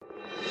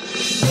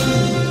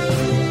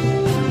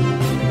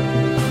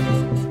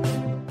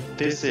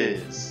This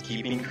is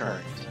Keeping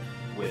Current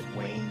with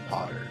Wayne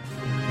Potter.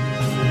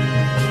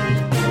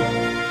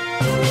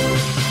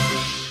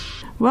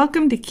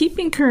 Welcome to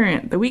Keeping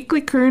Current, the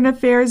weekly current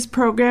affairs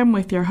program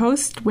with your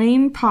host,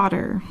 Wayne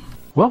Potter.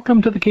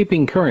 Welcome to the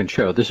Keeping Current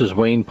show. This is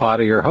Wayne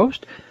Potter, your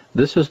host.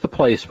 This is the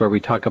place where we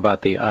talk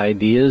about the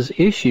ideas,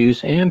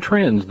 issues, and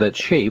trends that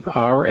shape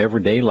our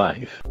everyday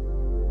life.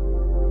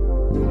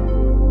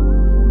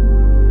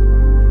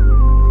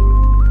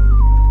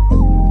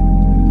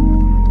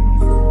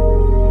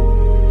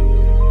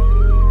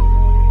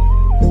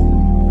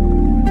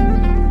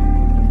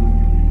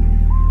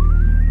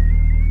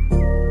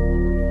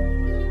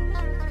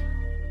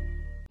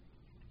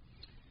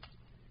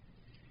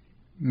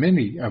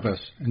 Many of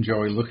us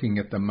enjoy looking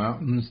at the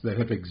mountains that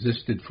have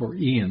existed for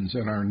eons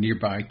in our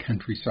nearby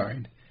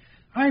countryside.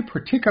 I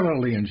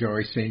particularly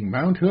enjoy seeing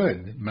Mount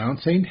Hood, Mount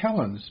St.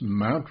 Helens,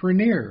 Mount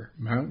Rainier,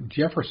 Mount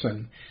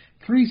Jefferson,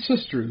 Three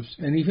Sisters,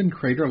 and even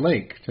Crater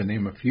Lake, to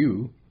name a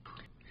few.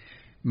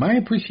 My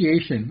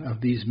appreciation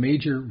of these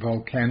major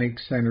volcanic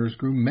centers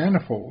grew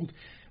manifold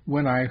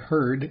when I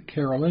heard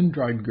Carolyn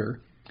Dreidger,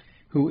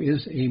 who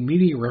is a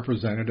media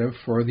representative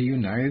for the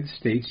United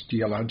States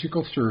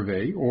Geological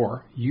Survey,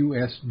 or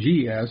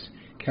USGS,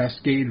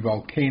 Cascade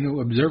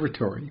Volcano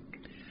Observatory.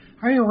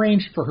 I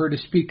arranged for her to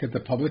speak at the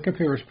Public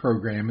Affairs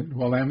program at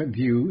Willamette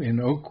View in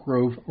Oak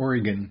Grove,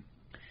 Oregon.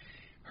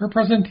 Her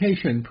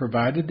presentation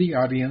provided the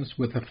audience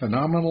with a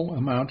phenomenal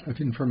amount of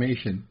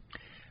information.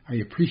 I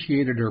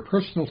appreciated her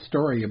personal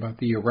story about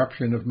the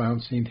eruption of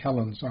Mount St.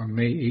 Helens on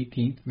May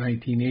 18,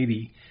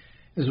 1980,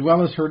 as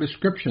well as her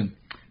description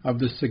of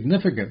the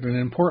significant and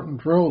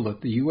important role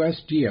that the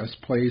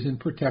USGS plays in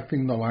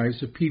protecting the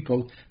lives of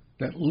people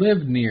that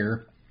live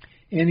near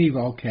any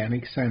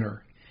volcanic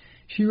center.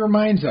 She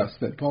reminds us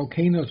that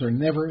volcanoes are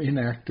never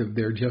inactive,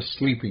 they're just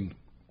sleeping.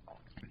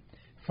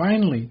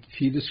 Finally,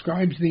 she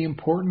describes the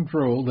important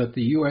role that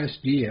the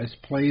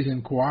USGS plays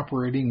in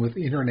cooperating with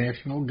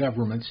international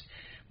governments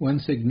when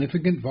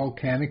significant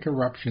volcanic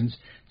eruptions,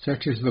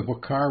 such as the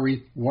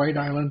Whakaari White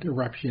Island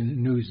eruption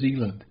in New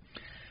Zealand.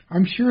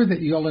 I'm sure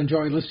that you'll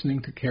enjoy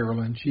listening to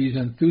Carolyn. She's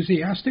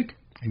enthusiastic,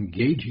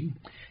 engaging,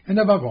 and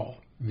above all,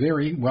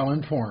 very well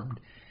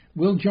informed.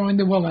 We'll join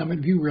the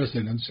Willamette View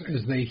residents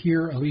as they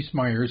hear Elise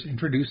Myers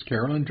introduce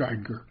Carolyn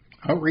Dreidger,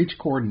 Outreach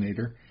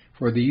Coordinator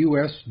for the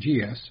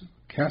USGS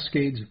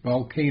Cascades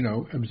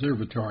Volcano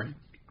Observatory.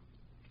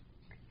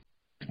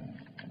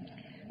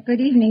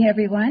 Good evening,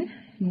 everyone.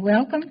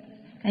 Welcome,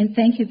 and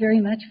thank you very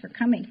much for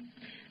coming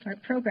to our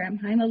program.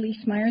 I'm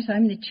Elise Myers.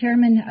 I'm the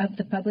chairman of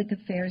the Public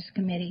Affairs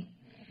Committee.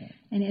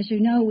 And as you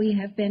know, we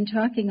have been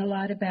talking a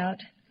lot about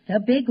the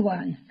big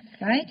one,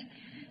 right?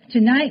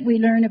 Tonight we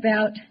learn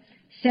about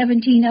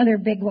 17 other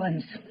big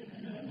ones.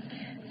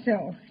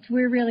 So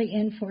we're really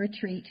in for a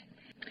treat.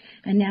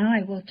 And now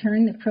I will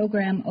turn the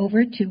program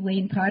over to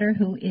Wayne Potter,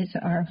 who is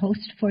our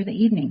host for the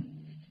evening.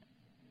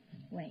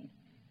 Wayne.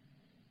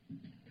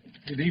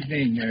 Good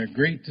evening.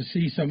 Great to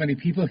see so many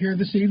people here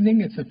this evening.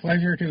 It's a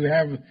pleasure to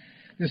have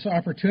this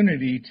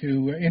opportunity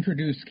to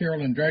introduce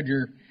Carolyn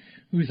Dreidger,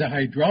 who's a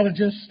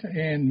hydrologist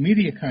and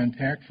media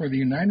contact for the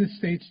United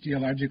States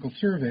Geological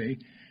Survey,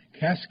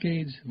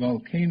 Cascades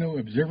Volcano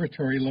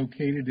Observatory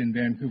located in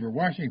Vancouver,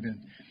 Washington.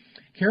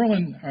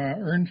 Carolyn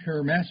earned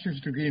her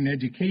master's degree in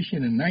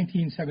education in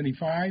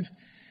 1975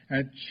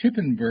 at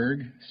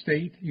Chippenburg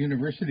State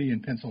University in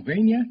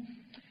Pennsylvania.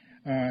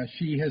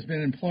 She has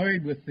been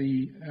employed with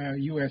the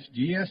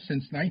USGS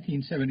since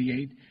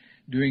 1978,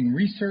 doing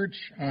research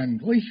on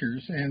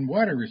glaciers and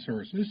water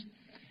resources.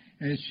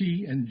 As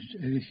she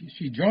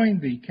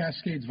joined the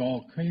Cascades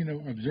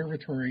Volcano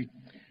Observatory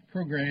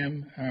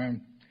program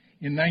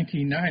in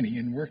 1990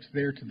 and works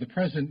there to the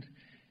present,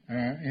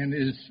 and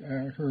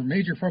her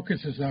major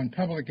focus is on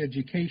public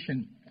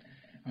education.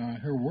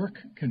 Her work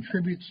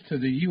contributes to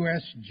the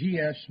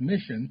USGS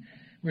mission,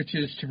 which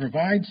is to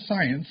provide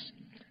science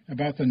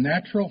about the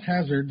natural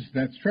hazards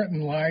that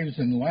threaten lives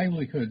and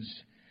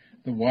livelihoods,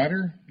 the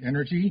water,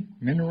 energy,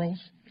 minerals,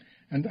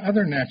 and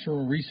other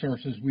natural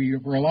resources we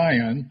rely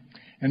on,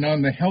 and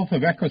on the health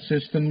of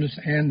ecosystems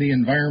and the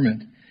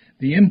environment,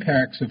 the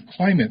impacts of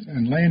climate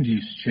and land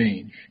use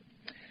change.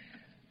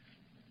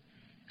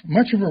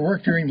 Much of her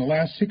work during the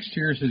last 6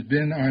 years has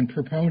been on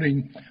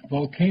promoting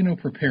volcano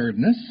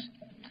preparedness.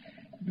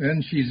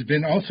 Then she's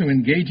been also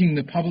engaging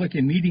the public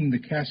in meeting the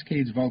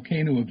Cascades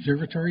Volcano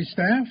Observatory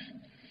staff,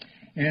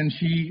 and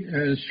she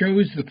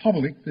shows the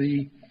public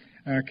the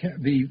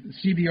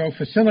CVO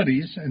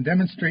facilities and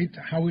demonstrates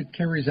how it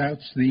carries out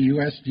the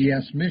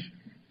USGS mission.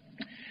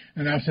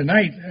 And now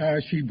tonight,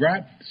 she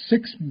brought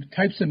 6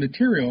 types of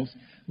materials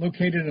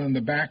located on the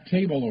back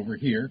table over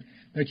here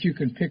that you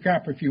can pick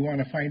up if you want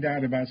to find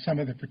out about some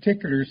of the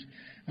particulars,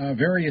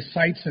 various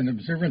sites and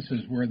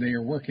observances where they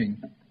are working.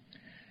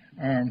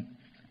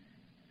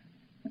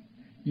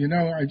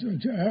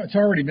 It's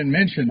already been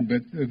mentioned,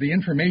 but the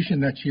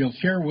information that she'll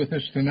share with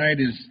us tonight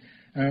is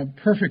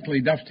perfectly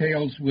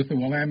dovetails with the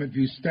Willamette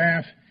View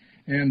staff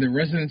and the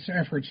residents'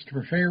 efforts to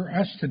prepare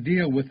us to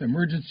deal with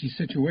emergency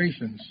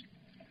situations.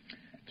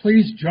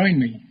 Please join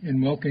me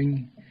in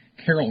welcoming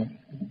Carolyn.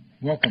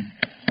 Welcome.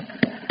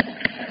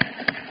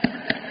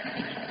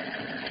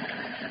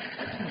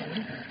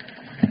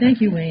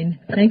 Thank you, Wayne.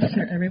 Thanks,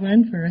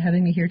 everyone, for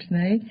having me here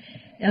tonight.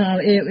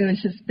 It was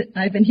just,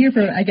 I've been here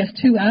for, I guess,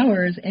 2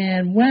 hours,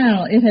 and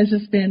wow, it has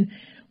just been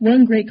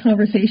one great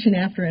conversation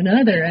after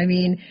another. I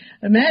mean,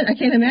 I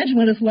can't imagine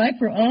what it's like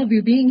for all of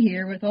you being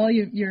here with all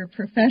your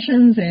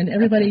professions and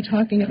everybody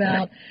talking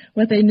about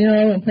what they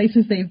know and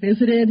places they've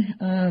visited.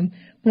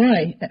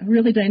 Boy, a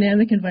really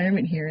dynamic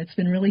environment here. It's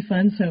been really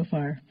fun so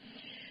far.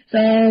 So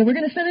we're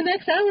going to spend the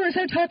next hour or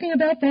so talking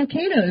about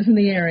volcanoes in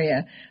the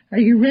area. Are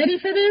you ready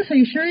for this? Are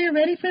you sure you're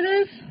ready for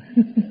this?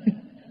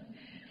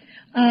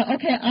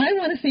 Okay, I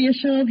want to see a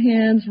show of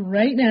hands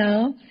right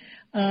now.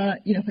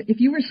 If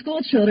you were school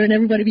children,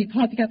 everybody would be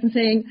popping up and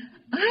saying,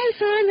 I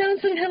saw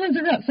Mount St. Helens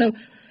erupt. So,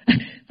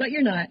 but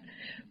you're not.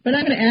 But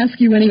I'm going to ask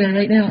you anyway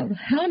right now,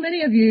 how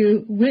many of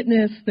you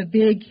witnessed the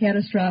big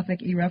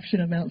catastrophic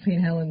eruption of Mount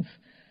St. Helens?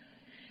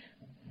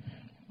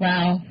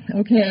 Wow,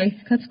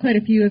 okay, that's quite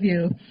a few of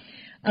you.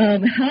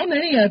 How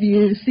many of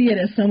you see it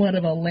as somewhat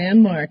of a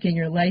landmark in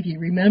your life? You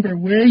remember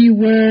where you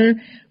were,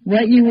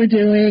 what you were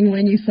doing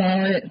when you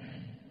saw it?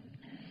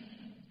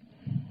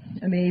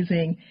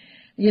 Amazing.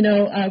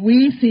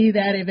 We see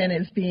that event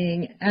as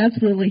being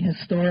absolutely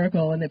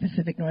historical in the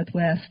Pacific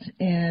Northwest,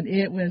 and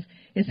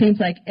it seems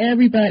like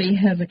everybody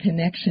has a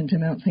connection to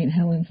Mount St.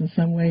 Helens in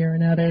some way or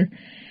another.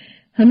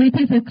 How many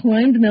people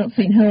climbed Mount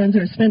St. Helens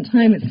or spent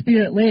time at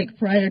Spirit Lake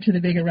prior to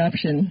the big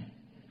eruption?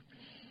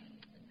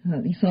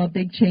 You saw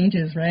big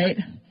changes, right?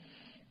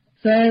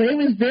 So it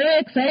was very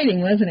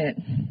exciting, wasn't it?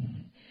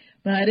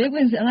 But it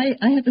was,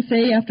 I have to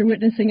say, after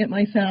witnessing it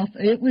myself,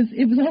 it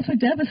was also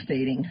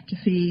devastating to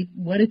see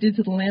what it did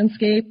to the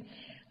landscape.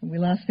 We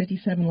lost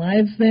 57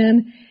 lives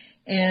then,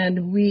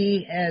 and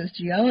we, as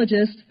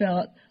geologists,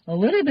 felt a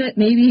little bit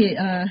maybe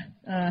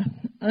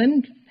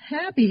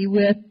unhappy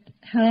with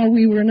how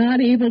we were not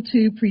able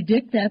to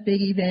predict that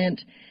big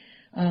event,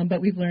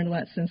 but we've learned a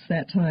lot since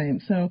that time.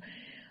 So,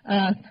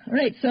 all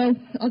right, so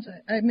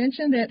I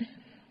mentioned that.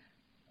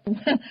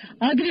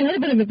 I'll give you a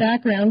little bit of a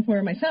background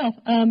for myself.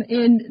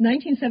 In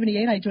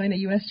 1978, I joined the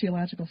U.S.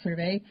 Geological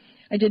Survey.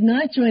 I did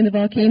not join the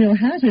Volcano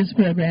Hazards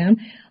Program.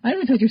 I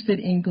was interested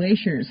in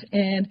glaciers,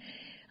 and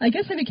I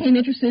guess I became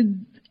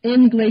interested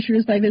in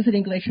glaciers by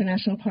visiting Glacier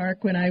National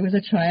Park when I was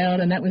a child,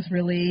 and that was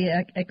really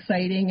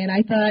exciting. And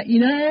I thought,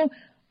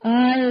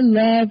 I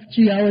love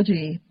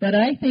geology, but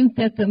I think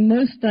that the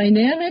most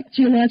dynamic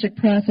geologic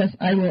process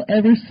I will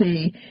ever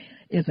see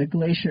is a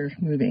glacier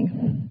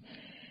moving.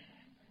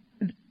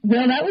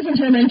 Well, that was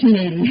until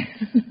 1980.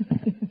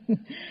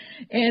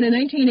 And in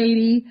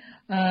 1980,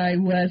 I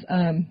was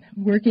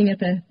working at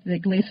the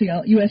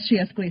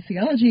USGS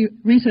Glaciology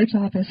Research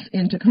Office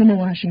in Tacoma,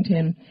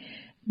 Washington.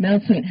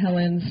 Mount St.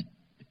 Helens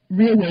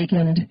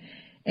reawakened,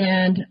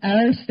 and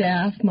our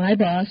staff, my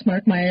boss,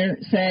 Mark Meyer,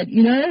 said,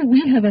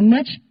 we have a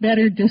much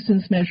better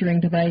distance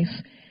measuring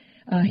device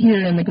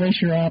here in the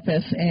Glacier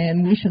office,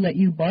 and we should let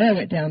you borrow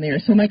it down there.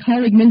 So my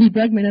colleague Mindy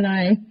Brugman and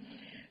I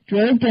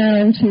drove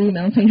down to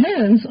Mount St.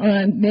 Helens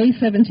on May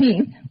 17th.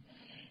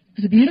 It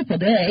was a beautiful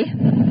day,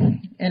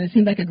 and it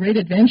seemed like a great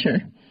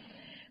adventure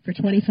for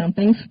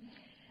 20-somethings.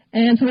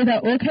 And so we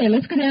thought, okay,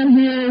 let's go down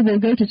here. We'll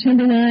go to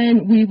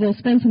Timberline. We will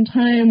spend some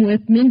time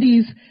with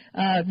Mindy's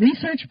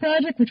research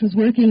project, which was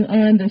working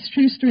on the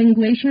Shoestring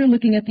Glacier,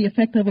 looking at the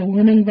effect of a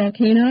warming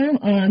volcano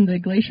on the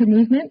glacier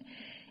movement.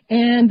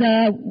 And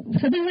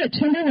so we were at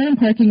Timberline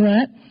parking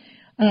lot.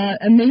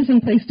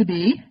 Amazing place to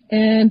be.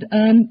 And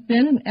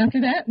then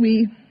after that,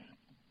 we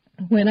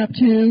went up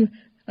to,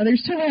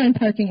 there's Timberline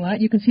parking lot.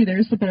 You can see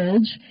there's the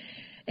bulge.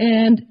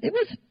 And it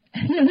was,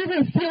 we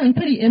were feeling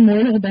pretty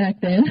immortal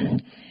back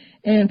then.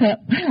 And thought,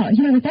 wow,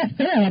 with that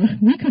found,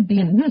 we could be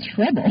in real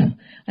trouble.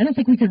 I don't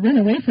think we could run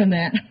away from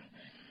that.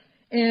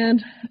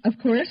 And, of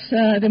course,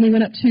 then we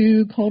went up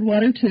to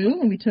Coldwater, too,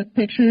 and we took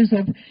pictures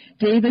of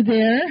David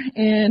there,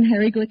 and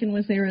Harry Glicken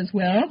was there as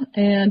well.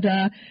 And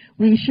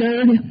we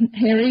showed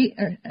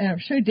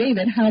showed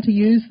David how to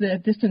use the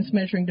distance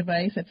measuring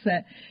device. It's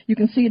that you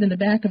can see it in the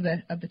back of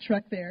the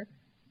truck there.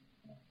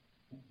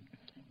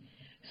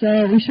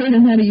 So we showed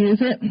him how to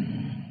use it.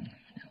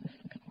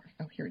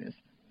 Oh, here it is,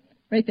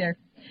 right there.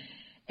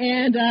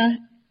 And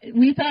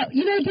we thought,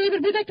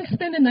 David, we'd like to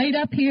spend the night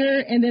up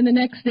here, and then the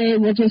next day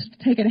we'll just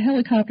take a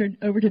helicopter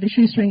over to the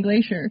Shoestring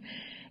Glacier.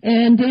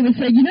 And David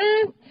said,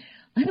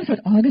 I was at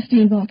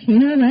Augustine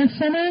Volcano last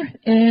summer,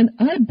 and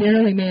I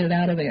barely made it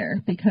out of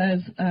there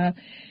because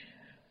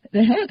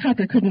the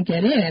helicopter couldn't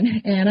get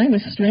in, and I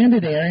was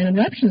stranded there, and an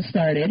eruption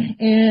started.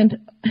 And,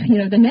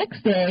 the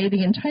next day,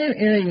 the entire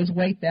area was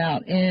wiped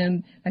out,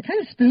 and that kind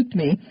of spooked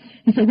me.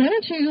 He said, why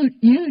don't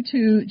you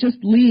two just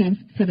leave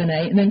for the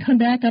night and then come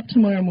back up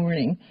tomorrow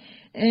morning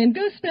and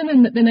go spend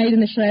the night in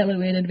the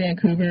Shiloh Inn in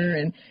Vancouver.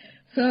 And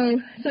so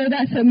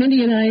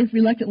Mindy and I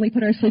reluctantly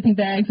put our sleeping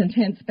bags and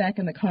tents back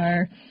in the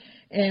car,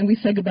 and we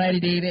said goodbye to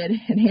David,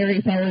 and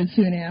Harry followed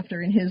soon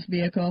after in his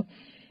vehicle.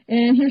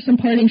 And here's some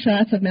parting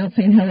shots of Mount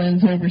St.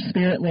 Helens over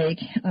Spirit Lake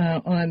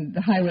on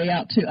the highway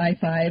out to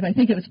I-5. I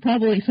think it was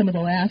probably some of the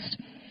last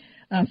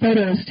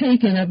photos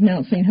taken of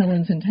Mount St.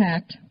 Helens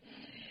intact.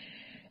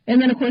 And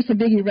then, of course, a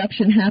big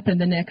eruption happened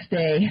the next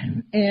day.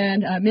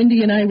 And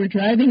Mindy and I were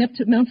driving up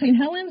to Mount St.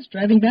 Helens,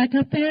 driving back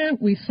up there.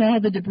 We saw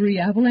the debris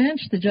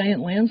avalanche, the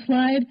giant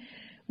landslide.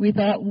 We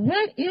thought,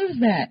 what is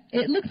that?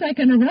 It looks like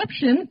an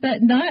eruption,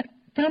 but not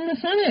from the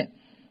summit.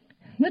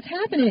 What's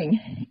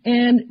happening?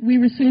 And we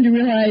were soon to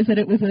realize that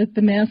it was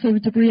the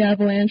massive debris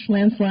avalanche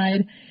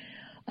landslide,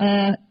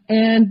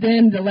 and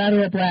then the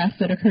lateral blast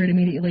that occurred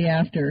immediately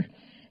after,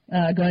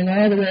 going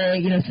all the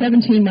way,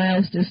 17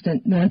 miles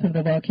distant north of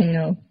the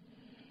volcano.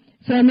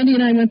 So Mindy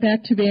and I went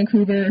back to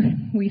Vancouver.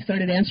 We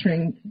started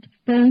answering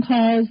phone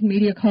calls,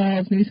 media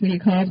calls, news media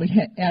calls. We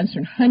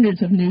answered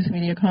hundreds of news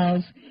media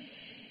calls.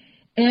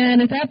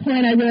 And at that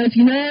point I realized,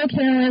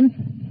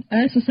 Carolyn,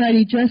 our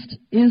society just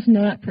is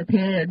not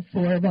prepared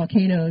for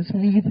volcanoes.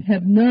 We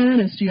have known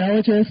as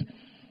geologists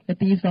that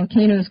these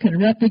volcanoes could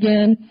erupt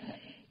again.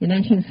 In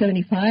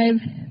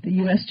 1975, the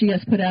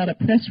USGS put out a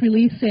press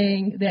release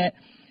saying that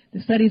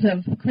the studies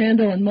of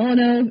Crandall and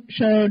Molyneux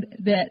showed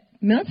that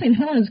Mount St.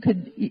 Helens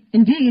could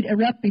indeed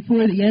erupt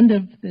before the end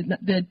of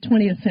the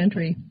 20th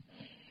century.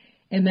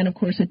 And then, of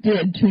course, it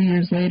did 2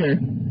 years later.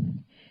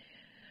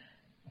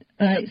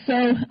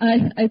 So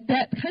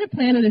that kind of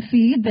planted a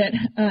seed that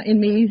in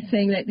me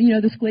saying that,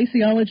 this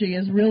glaciology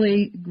is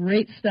really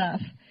great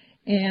stuff.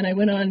 And I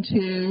went on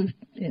to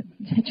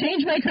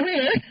change my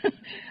career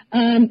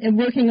and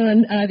working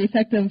on the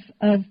effect of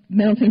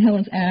Mount St.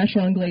 Helens ash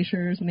on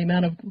glaciers and the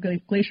amount of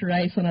glacier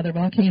ice on other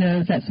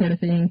volcanoes, that sort of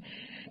thing,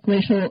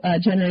 glacial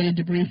generated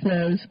debris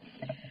flows.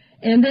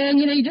 And then,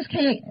 I just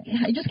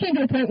came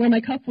to a point where my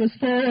cup was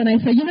full, and I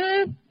said,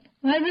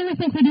 I really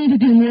think we need to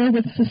do more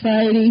with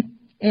society,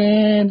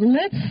 and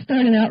let's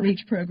start an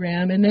outreach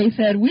program. And they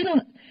said, we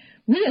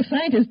as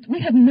scientists,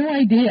 we have no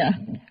idea.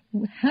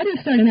 How do you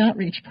start an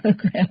outreach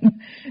program?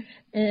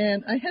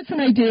 And I had some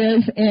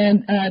ideas,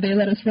 and they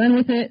let us run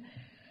with it.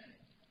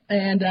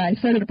 And I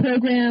started a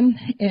program,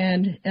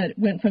 and it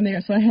went from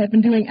there. So I have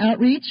been doing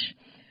outreach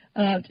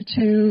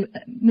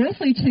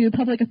mostly to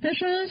public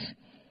officials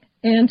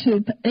and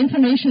to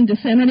information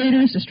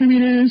disseminators,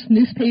 distributors,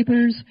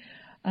 newspapers,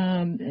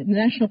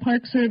 National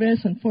Park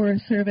Service and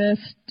Forest Service,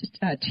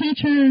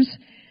 teachers,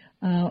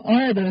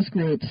 all of those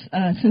groups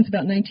since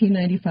about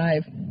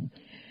 1995.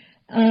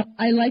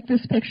 I like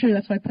this picture,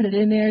 that's why I put it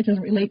in there. It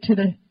doesn't relate to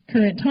the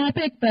current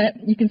topic, but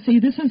you can see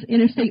this is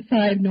Interstate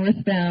 5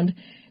 northbound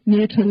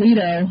near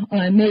Toledo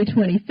on May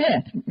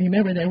 25th.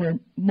 Remember, there were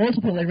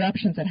multiple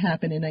eruptions that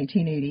happened in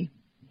 1980.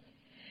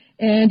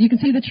 And you can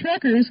see the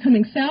truckers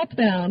coming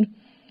southbound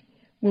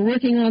were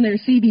working on their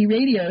CB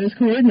radios,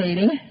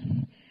 coordinating,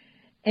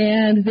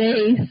 and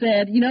they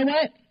said, you know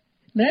what,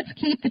 let's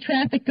keep the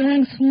traffic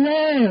going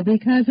slow,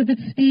 because if it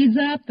speeds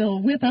up,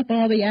 they'll whip up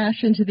all the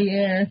ash into the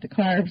air. The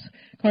cars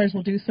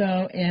will do so,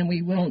 and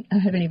we won't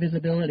have any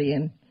visibility,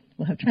 and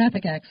we'll have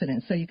traffic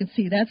accidents. So you can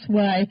see that's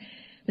why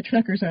the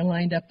truckers are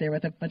lined up there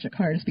with a bunch of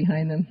cars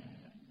behind them.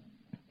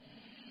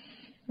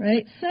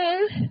 Right,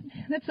 so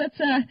let's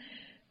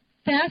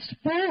fast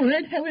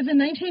forward. That was in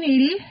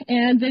 1980,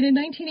 and then in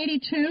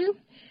 1982,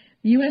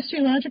 the U.S.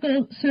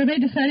 Geological Survey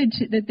decided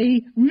that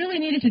they really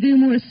needed to do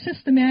more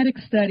systematic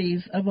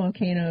studies of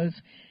volcanoes,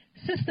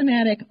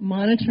 systematic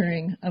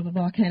monitoring of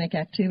volcanic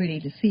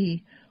activity to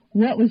see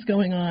what was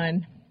going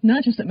on,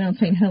 not just at Mount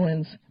St.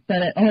 Helens,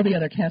 but at all the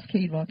other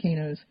Cascade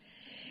volcanoes.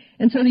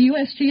 And so the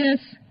USGS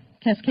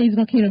Cascades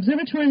Volcano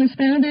Observatory was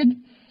founded,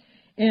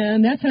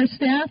 and that's our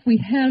staff. We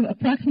have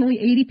approximately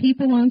 80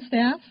 people on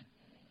staff.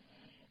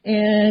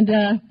 And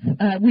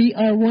we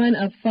are one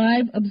of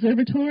 5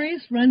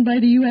 observatories run by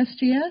the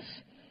USGS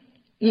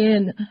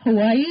in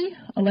Hawaii,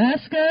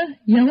 Alaska,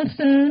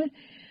 Yellowstone,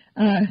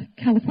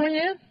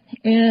 California,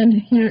 and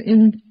here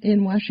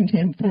in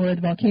Washington for the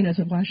volcanoes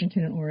of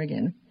Washington and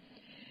Oregon.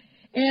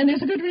 And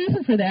there's a good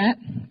reason for that,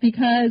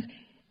 because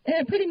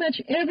pretty much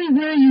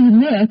everywhere you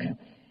look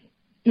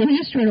in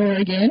eastern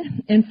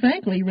Oregon, and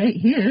frankly right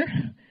here,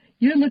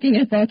 you're looking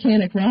at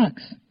volcanic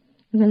rocks.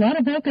 There's a lot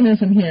of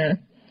volcanism here.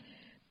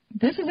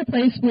 This is a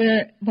place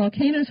where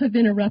volcanoes have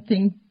been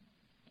erupting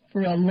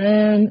for a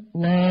long,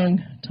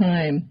 long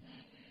time.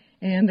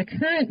 And the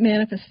current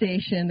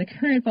manifestation, the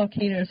current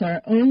volcanoes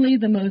are only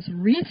the most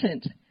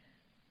recent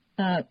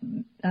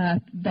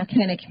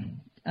volcanic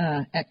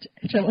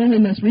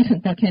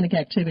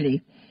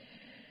activity.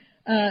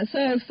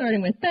 So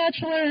starting with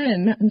Bachelor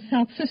and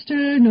South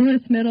Sister,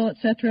 North, Middle,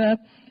 etc.,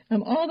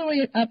 all the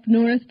way up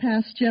north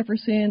past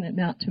Jefferson and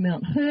out to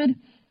Mount Hood.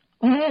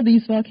 All of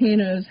these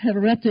volcanoes have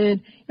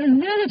erupted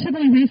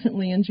relatively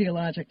recently in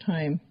geologic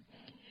time.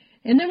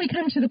 And then we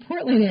come to the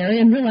Portland area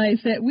and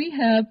realize that we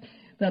have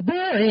the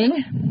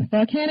Boring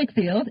volcanic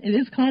field. It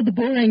is called the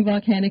Boring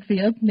volcanic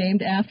field,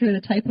 named after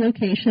the type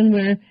location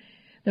where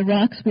the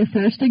rocks were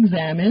first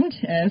examined,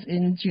 as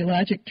in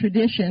geologic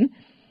tradition,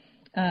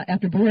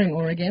 after Boring,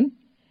 Oregon.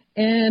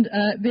 And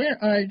there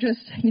are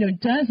just,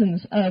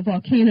 dozens of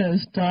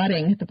volcanoes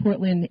dotting the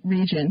Portland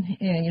region,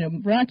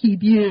 and, Rocky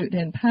Butte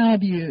and Powell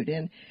Butte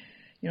and,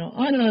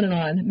 on and on and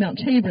on. Mount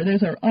Tabor,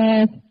 those are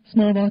all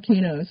small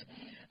volcanoes.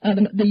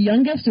 The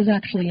youngest is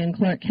actually in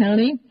Clark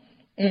County,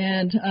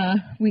 and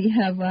we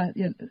have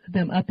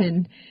them up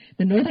in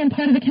the northern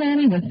part of the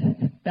county with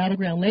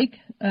Battleground Lake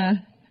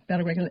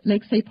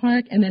State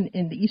Park, and then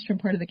in the eastern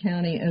part of the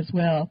county as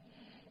well.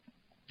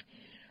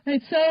 All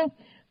right, so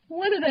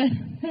one of the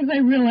things I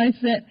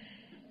realized that,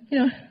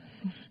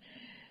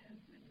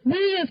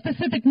 we as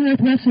Pacific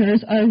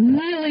Northwesterners are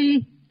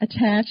really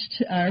attached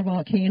to our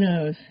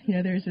volcanoes.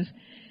 There's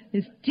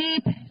this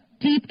deep,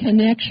 deep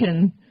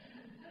connection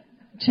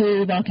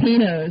to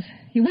volcanoes.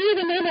 We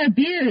even name our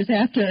beers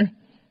after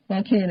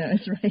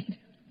volcanoes, right?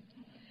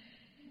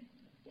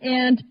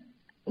 And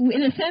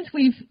in a sense,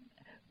 we've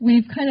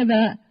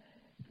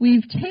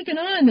taken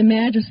on the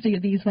majesty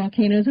of these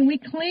volcanoes, and we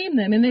claim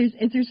them. And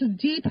there's a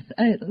deep,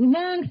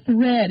 long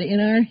thread in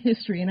our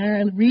history, in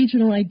our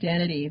regional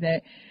identity,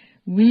 that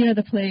we are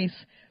the place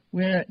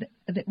where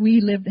that we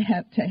live to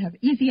have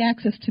easy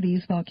access to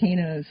these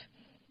volcanoes.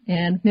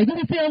 And maybe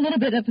we feel a little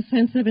bit of a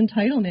sense of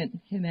entitlement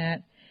in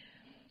that,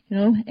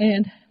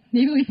 and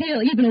maybe we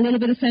feel even a little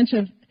bit of sense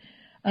of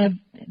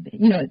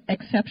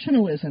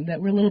exceptionalism,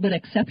 that we're a little bit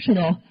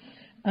exceptional.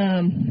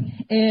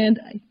 And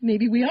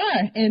maybe we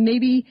are, and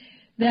maybe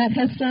that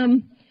has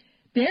some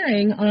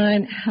bearing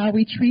on how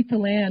we treat the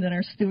land and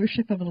our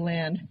stewardship of the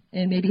land,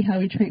 and maybe how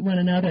we treat one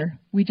another.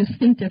 We just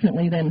think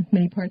differently than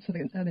many parts of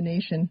the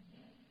nation.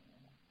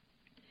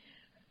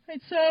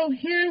 Right, so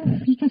here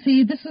you can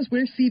see this is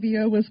where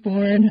CVO was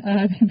born,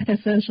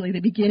 essentially the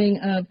beginning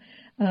of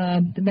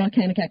the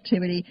volcanic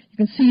activity. You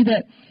can see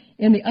that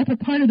in the upper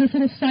part of this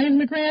little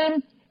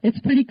seismogram, it's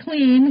pretty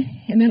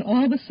clean, and then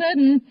all of a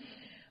sudden,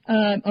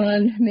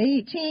 on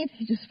May 18th,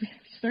 you just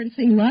started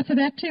seeing lots of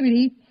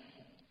activity.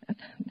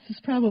 This is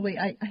probably,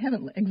 I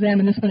haven't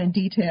examined this one in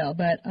detail,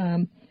 but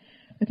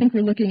I think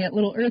we're looking at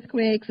little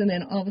earthquakes, and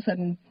then all of a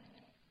sudden,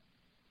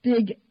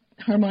 big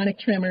harmonic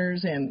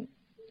tremors and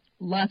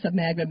lots of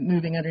magma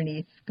moving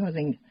underneath,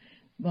 causing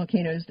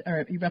volcanoes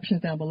or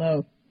eruptions down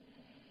below.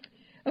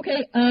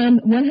 Okay,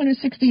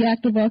 160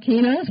 active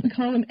volcanoes. We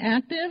call them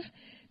active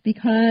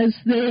because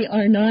they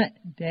are not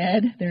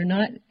dead. They're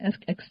not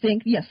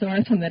extinct. Yes, there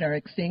are some that are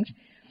extinct.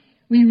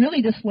 We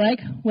really dislike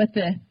what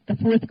the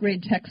fourth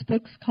grade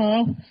textbooks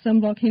call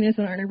some volcanoes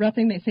that aren't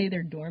erupting. They say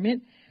they're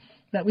dormant,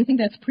 but we think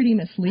that's pretty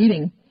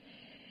misleading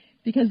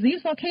because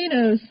these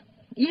volcanoes,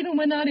 even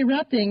when not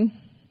erupting,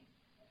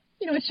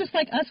 it's just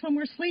like us when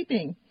we're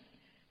sleeping.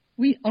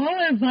 All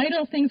our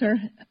vital things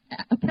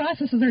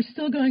processes are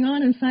still going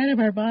on inside of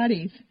our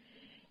bodies.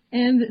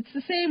 And it's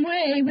the same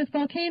way with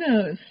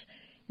volcanoes.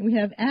 We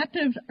have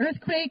active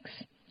earthquakes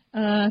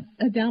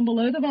down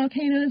below the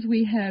volcanoes.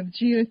 We have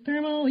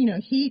geothermal,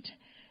 heat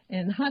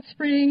and hot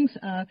springs.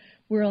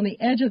 We're on the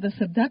edge of the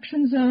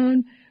subduction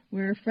zone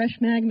where fresh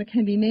magma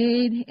can be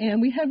made.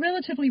 And we have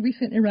relatively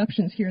recent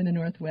eruptions here in the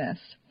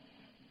Northwest.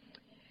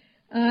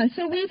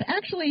 So we've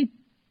actually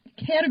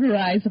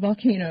categorized the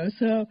volcanoes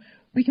so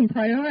we can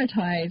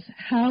prioritize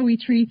how we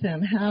treat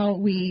them, how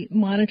we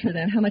monitor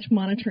them, how much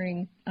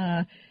monitoring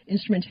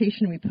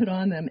instrumentation we put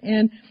on them.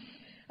 And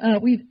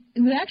we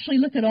actually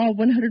looked at all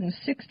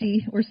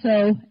 160 or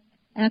so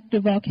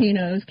active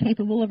volcanoes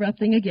capable of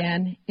erupting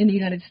again in the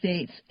United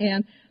States.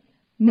 And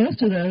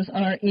most of those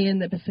are in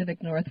the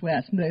Pacific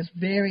Northwest, those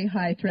very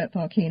high-threat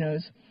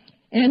volcanoes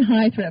and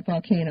high-threat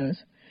volcanoes.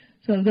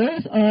 So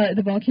those are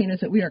the volcanoes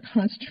that we are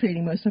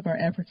concentrating most of our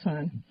efforts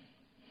on.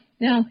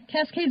 Now,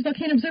 Cascades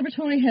Volcano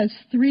Observatory has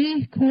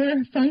 3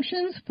 core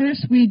functions.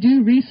 First, we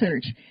do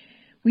research.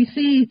 We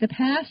see the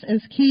past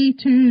as key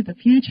to the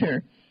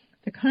future.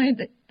 The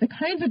kinds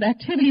of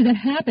activity that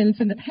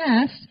happens in the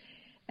past,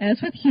 as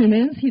with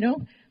humans,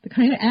 the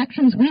kind of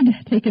actions we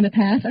take in the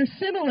past are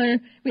similar.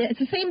 It's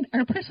the same.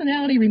 Our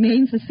personality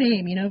remains the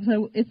same,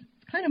 So it's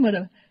kind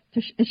of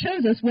it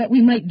shows us what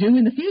we might do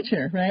in the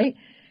future, right?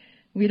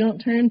 We don't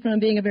turn from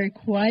being a very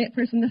quiet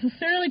person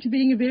necessarily to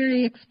being a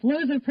very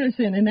explosive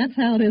person, and that's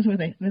how it is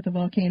with the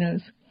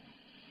volcanoes.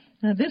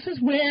 This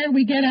is where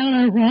we get out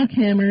our rock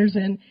hammers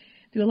and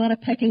do a lot of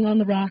pecking on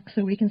the rock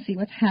so we can see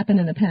what's happened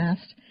in the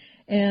past.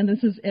 And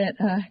this is at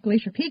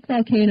Glacier Peak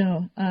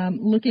Volcano,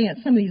 looking at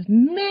some of these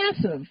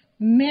massive,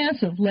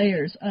 massive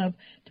layers of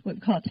what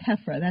we call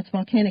tephra. That's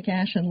volcanic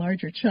ash in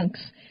larger chunks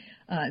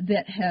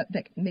that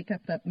make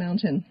up that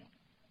mountain.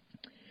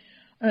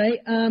 All right,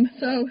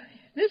 so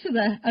this is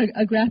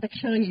a graphic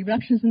showing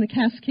eruptions in the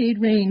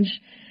Cascade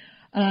Range,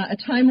 a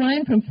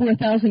timeline from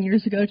 4,000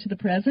 years ago to the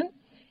present.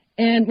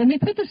 And when we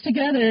put this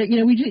together,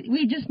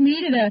 we just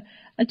needed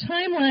a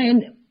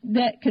timeline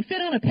that could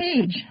fit on a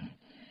page.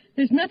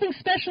 There's nothing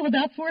special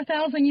about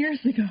 4,000 years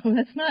ago.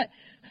 That's not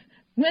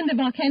when the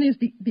volcanoes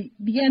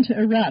began to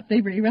erupt. They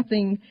were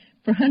erupting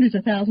for hundreds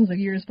of thousands of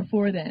years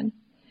before then.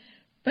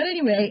 But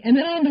anyway, and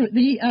then on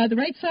the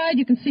right side,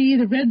 you can see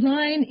the red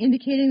line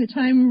indicating the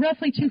time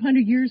roughly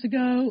 200 years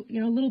ago, a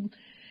little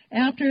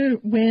after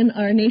when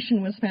our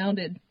nation was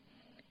founded.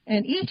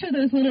 And each of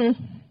those little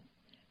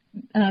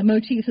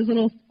motifs, those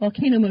little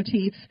volcano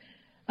motifs,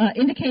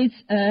 indicates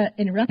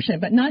an eruption,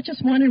 but not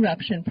just one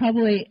eruption,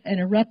 probably an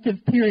eruptive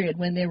period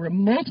when there were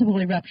multiple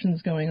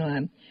eruptions going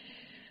on.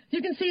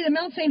 You can see that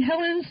Mount St.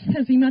 Helens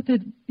has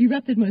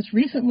erupted most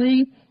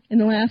recently in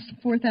the last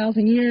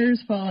 4,000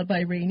 years, followed by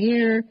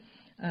Rainier,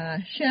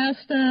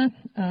 Shasta,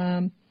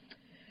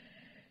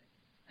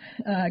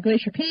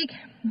 Glacier Peak.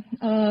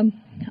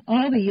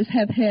 All these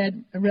have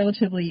had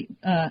relatively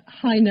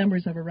high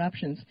numbers of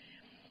eruptions.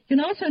 You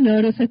can also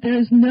notice that there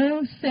is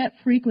no set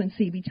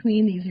frequency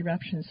between these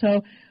eruptions.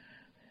 So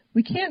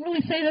we can't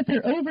really say that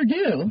they're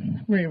overdue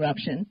for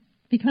eruption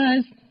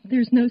because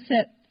there's no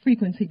set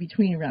frequency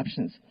between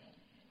eruptions.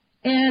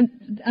 And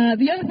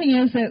the other thing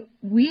is that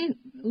we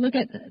look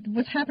at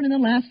what's happened in the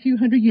last few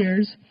hundred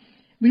years.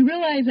 We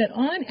realize that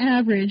on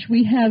average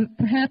we have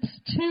perhaps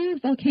 2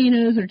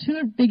 volcanoes or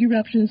 2 big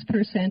eruptions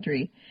per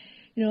century.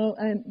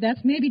 And that's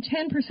maybe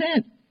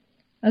 10%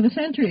 of a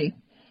century.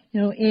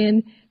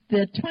 In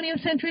the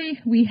 20th century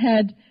we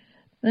had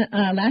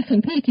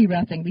Lassen Peak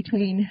erupting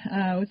between,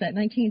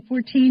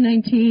 1914,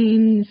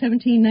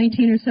 1917,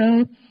 19 or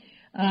so.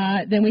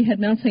 Then we had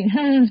Mount St.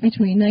 Helens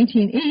between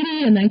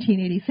 1980 and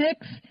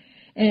 1986.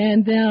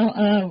 And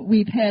now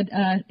we've had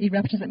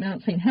eruptions at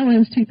Mount St.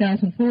 Helens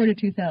 2004 to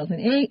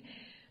 2008.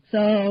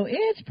 So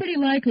it's pretty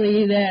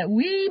likely that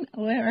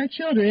our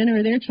children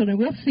or their children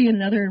will see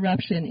another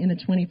eruption in the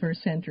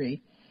 21st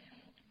century.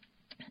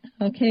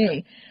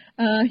 Okay,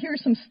 here are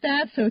some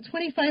stats. So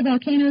 25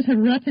 volcanoes have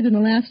erupted in the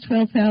last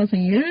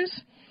 12,000 years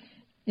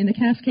in the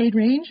Cascade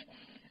Range.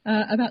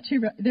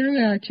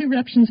 There are 2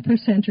 eruptions per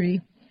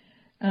century.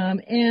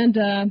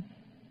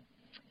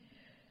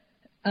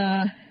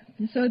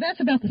 So that's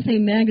about the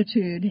same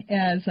magnitude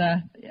as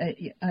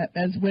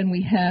when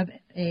we have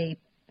a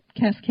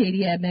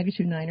Cascadia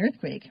magnitude 9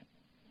 earthquake.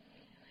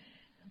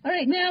 All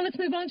right, now let's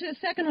move on to the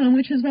second one,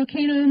 which is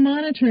volcano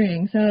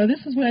monitoring. So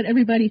this is what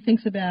everybody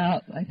thinks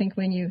about, I think,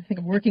 when you think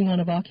of working on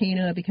a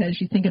volcano, because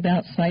you think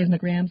about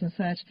seismograms and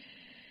such.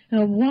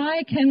 Now,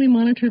 why can we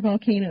monitor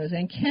volcanoes?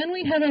 And can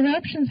we have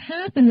eruptions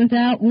happen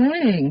without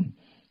warning?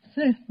 It's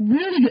a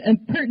really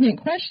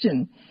pertinent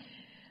question.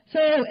 So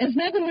as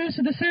magma moves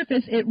to the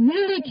surface, it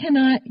really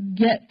cannot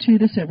get to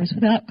the surface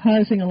without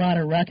causing a lot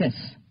of ruckus.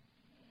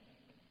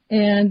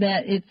 And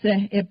that it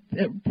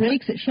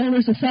breaks, it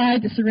shoulders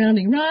aside the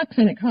surrounding rocks,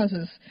 and it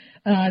causes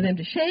them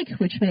to shake,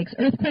 which makes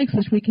earthquakes,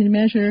 which we can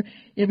measure.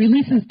 It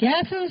releases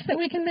gases that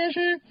we can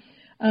measure.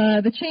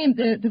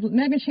 The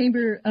magma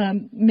chamber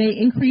may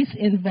increase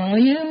in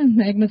volume.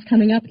 Magma's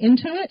coming up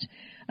into it,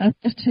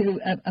 just to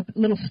a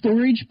little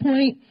storage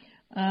point.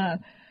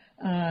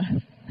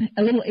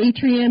 A little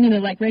atrium,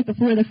 like right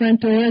before the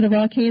front door of the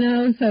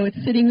volcano, so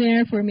it's sitting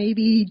there for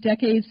maybe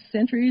decades,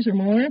 centuries or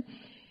more.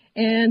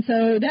 And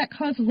so that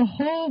causes the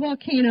whole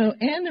volcano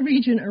and the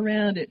region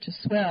around it to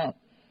swell.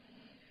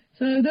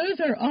 So those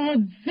are all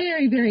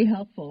very, very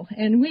helpful,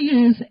 and we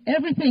use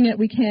everything that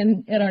we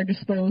can at our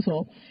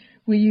disposal.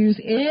 We use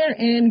air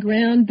and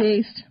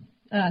ground-based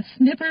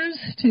sniffers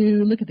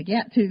to look at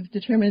to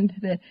determine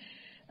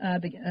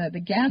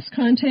the gas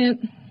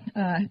content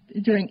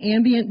during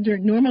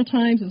normal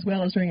times as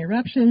well as during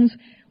eruptions.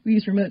 We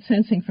use remote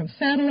sensing from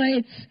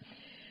satellites.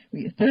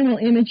 We use thermal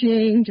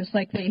imaging, just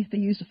like they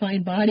use to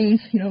find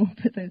bodies.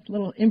 Put the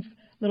little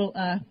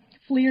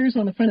FLIRs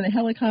on the front of the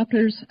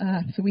helicopters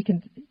so we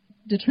can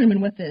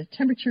determine what the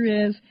temperature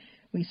is.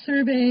 We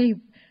survey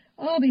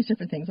all these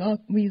different things.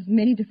 We use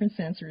many different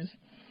sensors.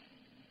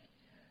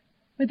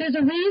 But there's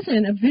a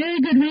very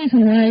good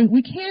reason why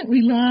we can't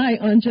rely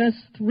on just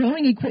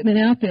throwing equipment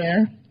out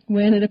there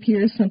when it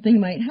appears something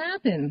might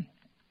happen.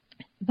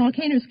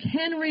 Volcanoes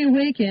can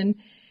reawaken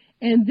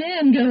and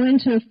then go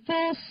into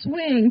full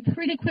swing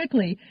pretty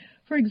quickly.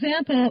 For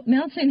example,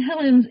 Mount St.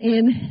 Helens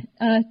in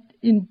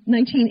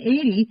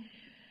 1980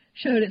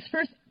 showed its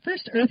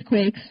first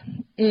earthquakes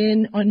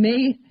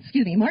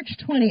March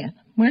 20th,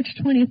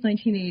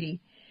 1980.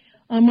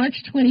 On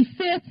March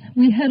 25th,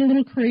 we had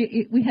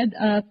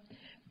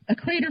a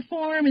crater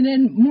form, and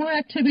then more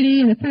activity,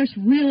 and the first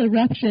real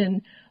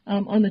eruption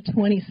on the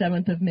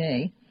 27th of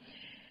May.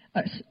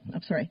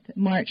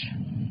 March.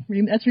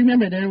 Let's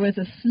remember, there was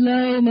a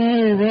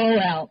slow-mo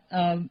rollout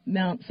of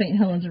Mount St.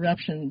 Helens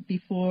eruption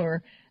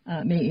before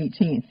May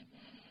 18th.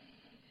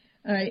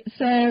 All right,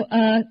 so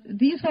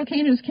these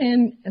volcanoes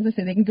can, as I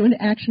say, they can go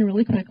into action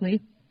really quickly.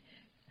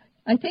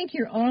 I think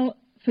you're all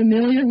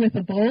familiar with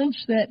the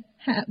bulge that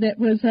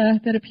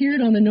appeared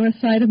on the north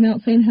side of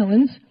Mount St.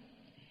 Helens,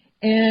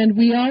 and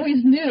we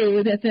always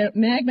knew that the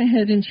magma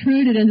had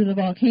intruded into the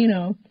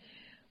volcano.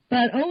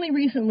 But only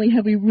recently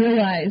have we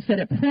realized that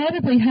it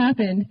probably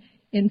happened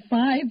in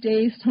 5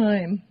 days'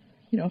 time,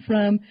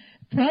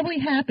 probably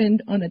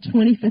happened on the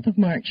 25th of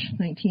March,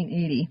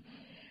 1980.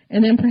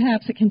 And then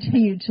perhaps it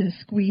continued to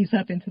squeeze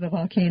up into the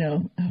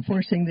volcano,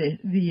 forcing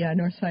the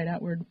north side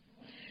outward.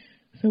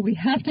 So we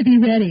have to be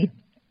ready.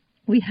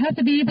 We have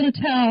to be able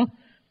to tell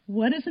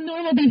what is the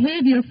normal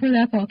behavior for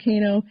that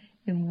volcano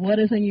and what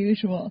is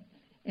unusual.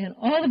 And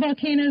all the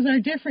volcanoes are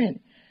different.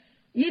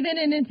 Even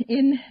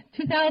in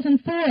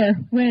 2004,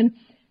 when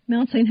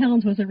Mount St.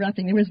 Helens was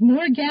erupting, there was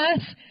more gas,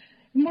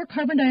 more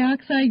carbon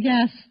dioxide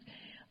gas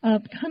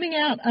coming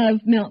out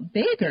of Mount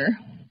Baker,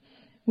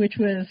 which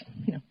was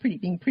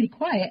being pretty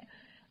quiet,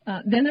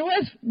 than there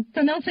was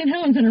from Mount St.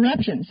 Helens an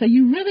eruption. So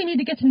you really need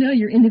to get to know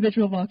your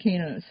individual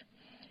volcanoes.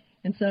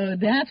 And so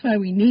that's why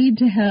we need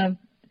to have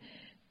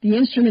the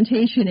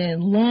instrumentation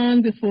in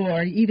long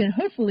before, even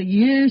hopefully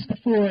years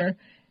before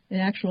an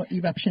actual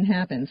eruption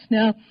happens.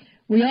 Now,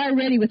 we are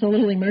ready with a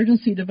little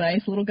emergency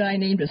device, a little guy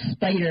named a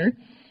spider.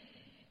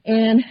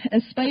 And a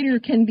spider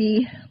can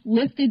be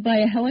lifted by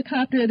a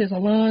helicopter. There's a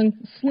long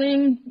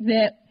sling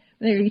that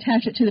you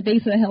attach it to the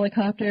base of the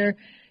helicopter.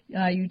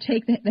 You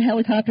take the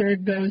helicopter,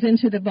 goes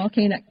into the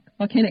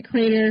volcanic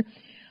crater,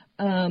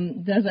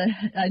 does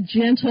a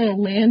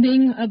gentle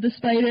landing of the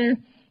spider,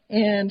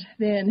 and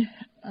then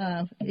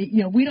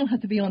we don't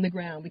have to be on the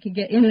ground. We can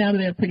get in and out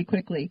of there pretty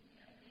quickly.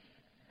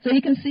 So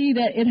you can see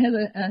that it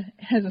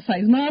has a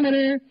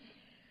seismometer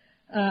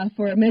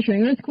for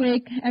measuring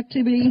earthquake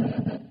activity.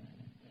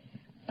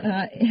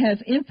 It has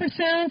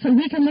infrasound, so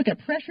we can look at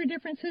pressure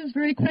differences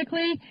very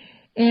quickly.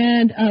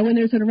 And when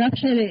there's an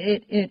eruption,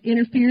 it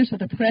interferes with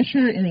the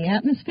pressure in the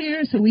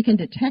atmosphere, so we can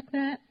detect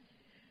that.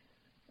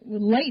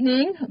 With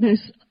lightning,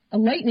 a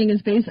lightning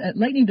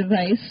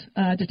device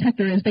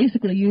detector is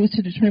basically used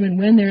to determine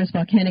when there is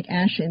volcanic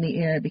ash in the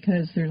air,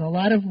 because there's a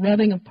lot of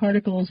rubbing of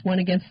particles one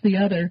against the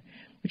other,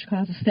 which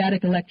causes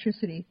static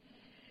electricity.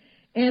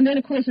 And then,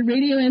 of course, a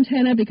radio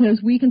antenna,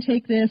 because we can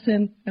take this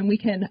and we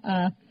can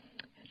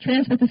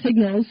transmit the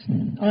signals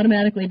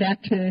automatically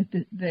back to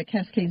the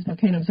Cascades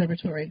Volcano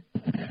Observatory.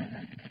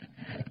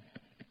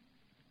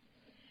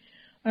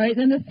 All right,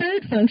 then the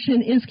third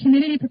function is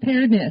community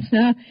preparedness.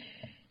 Now,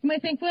 you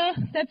might think, well,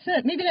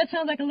 maybe that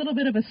sounds like a little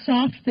bit of a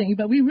soft thing,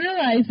 but we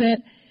realize that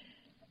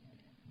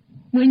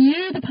when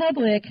you, the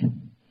public,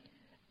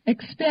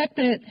 expect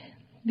that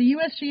the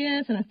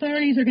USGS and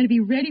authorities are going to be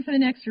ready for the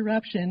next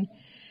eruption,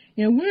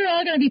 we're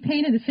all going to be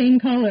painted the same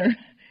color.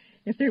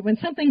 When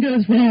something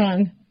goes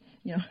wrong,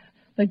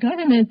 the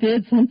government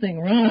did something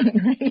wrong,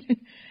 right?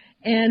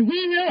 And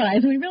we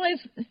realize,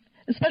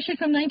 especially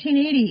from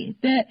 1980,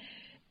 that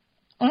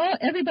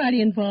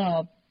everybody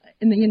involved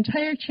in the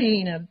entire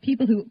chain of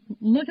people who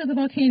looked at the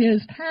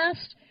volcano's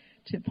past,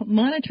 to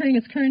monitoring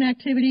its current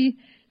activity,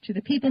 to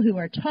the people who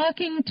are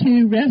talking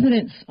to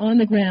residents on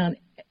the ground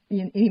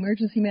in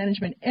emergency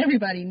management,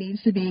 everybody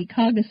needs to be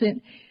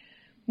cognizant.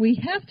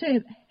 We have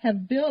to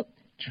have built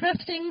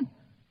trusting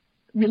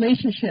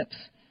relationships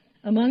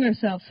among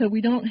ourselves, so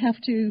we don't have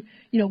to,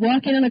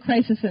 walk in on a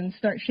crisis and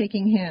start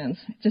shaking hands.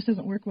 It just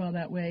doesn't work well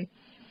that way.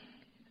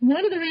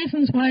 One of the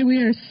reasons why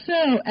we are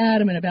so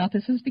adamant about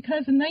this is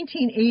because the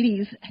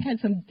 1980s had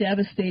some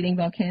devastating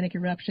volcanic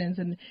eruptions,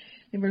 and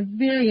they were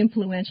very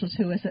influential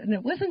to us. And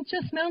it wasn't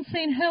just Mount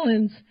St.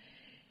 Helens.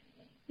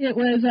 It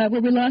was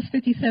where we lost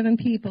 57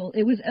 people.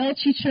 It was El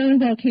Chichon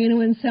volcano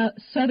in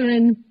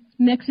southern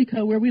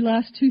Mexico, where we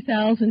lost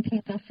 2,000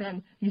 people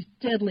from these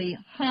deadly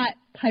hot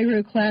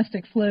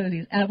pyroclastic flows,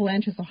 these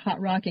avalanches of hot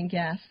rock and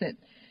gas that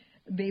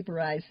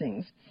vaporize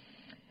things.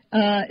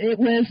 It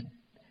was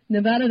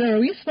Nevado del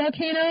Ruiz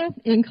volcano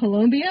in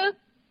Colombia,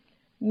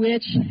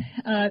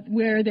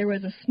 where there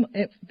was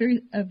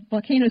a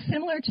volcano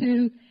similar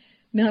to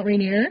Mount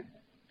Rainier,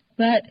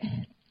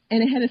 and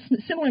it had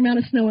a similar amount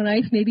of snow and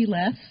ice, maybe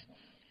less,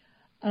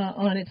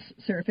 on its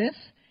surface.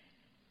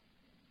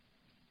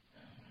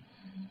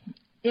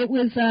 It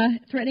was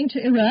threatening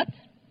to erupt.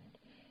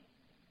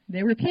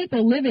 There were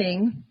people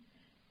living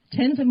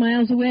tens of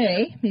miles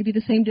away, maybe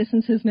the same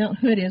distance as Mount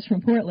Hood is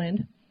from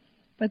Portland,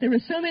 but there were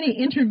so many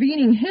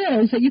intervening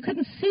hills that you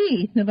couldn't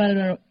see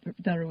Nevado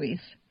del Ruiz.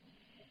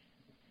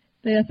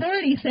 The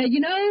authorities said,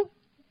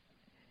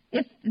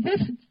 if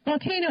this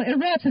volcano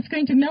erupts, it's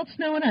going to melt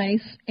snow and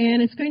ice,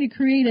 and it's going to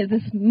create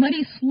this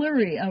muddy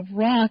slurry of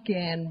rock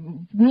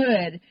and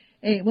wood,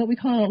 what we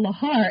call a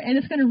lahar, and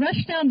it's going to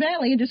rush down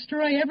valley and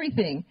destroy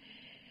everything.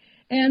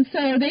 And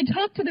so they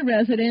talked to the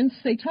residents,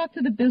 they talked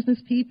to the business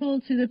people,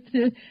 to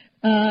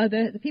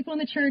the people in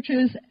the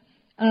churches.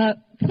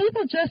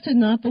 People just did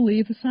not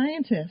believe the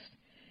scientists.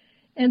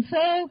 And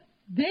so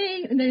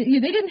they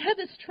didn't have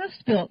this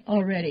trust built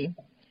already.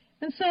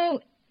 And so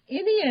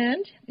in the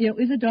end, it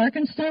was a dark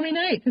and stormy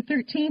night, the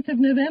 13th of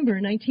November,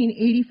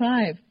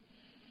 1985.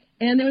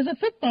 And there was a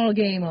football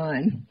game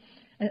on,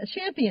 a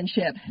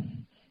championship.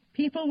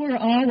 People were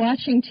all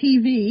watching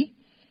TV.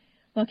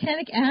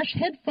 Volcanic ash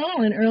had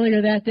fallen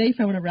earlier that day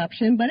from an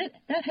eruption, but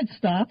that had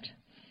stopped.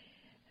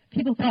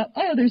 People thought,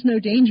 there's no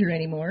danger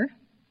anymore.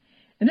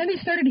 And then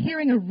they started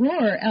hearing a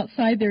roar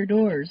outside their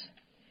doors.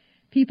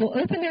 People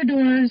opened their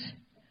doors.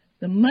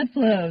 The mud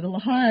flow, the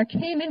lahar,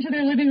 came into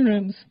their living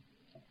rooms.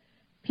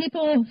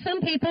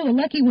 Some people, the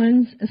lucky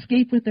ones,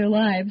 escaped with their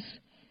lives.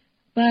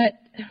 But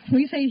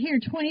we say here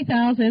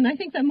 20,000. I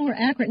think the more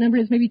accurate number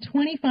is maybe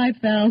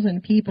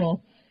 25,000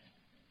 people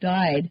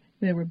died.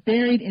 They were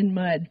buried in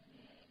mud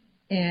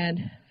and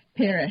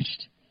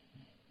perished.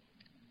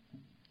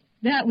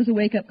 That was a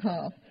wake-up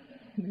call.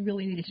 We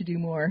really needed to do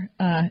more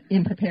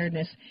in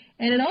preparedness.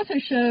 And it also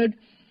showed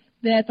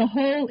that the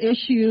whole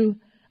issue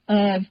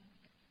of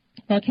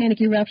volcanic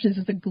eruptions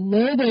is a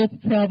global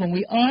problem.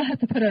 We all have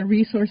to put our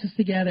resources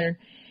together,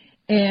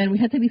 and we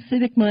have to be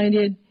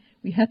civic-minded.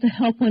 We have to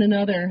help one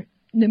another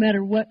no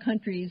matter what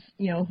countries,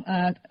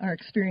 are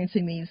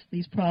experiencing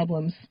these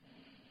problems.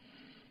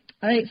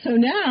 All right, so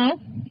now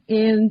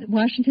in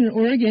Washington and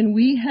Oregon,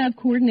 we have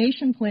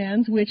coordination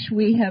plans which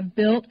we have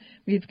built,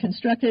 we've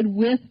constructed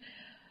with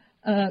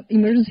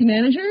emergency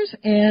managers,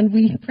 and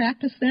we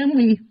practice them.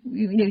 We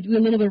do a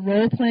little bit of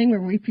role playing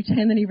where we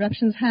pretend an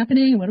eruption is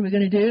happening, and what are we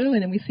going to do,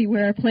 and then we see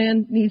where our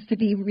plan needs to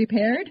be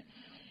repaired.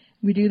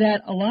 We do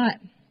that a lot.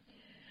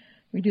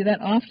 We do that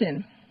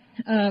often.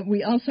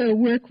 We also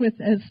work with,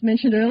 as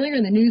mentioned earlier,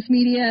 in the news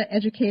media,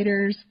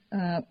 educators,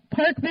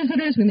 park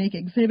visitors. We make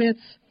exhibits.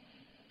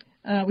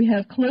 We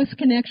have close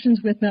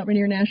connections with Mount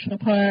Rainier National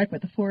Park,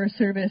 with the Forest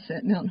Service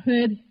at Mount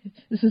Hood.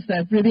 This is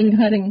the ribbon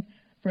cutting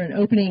for an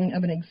opening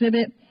of an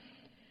exhibit.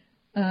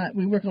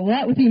 We work a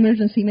lot with the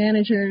emergency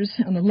managers.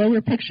 On the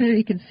lower picture,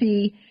 you can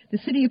see the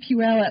city of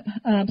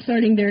Puyallup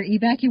starting their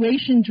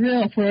evacuation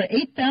drill for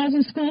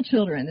 8,000 school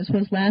children. This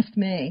was last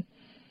May.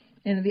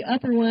 And the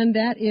upper one,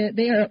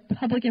 they are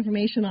public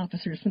information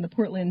officers from the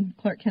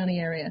Portland-Clark County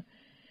area.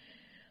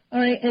 All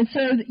right, and so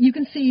you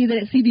can see that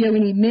at CBO we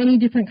need many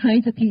different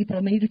kinds of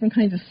people, many different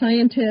kinds of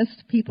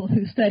scientists, people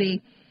who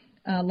study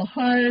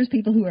lahars,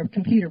 people who are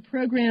computer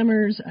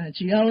programmers,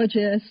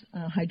 geologists,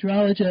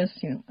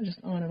 hydrologists, just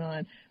on and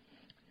on.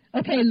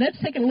 Okay, let's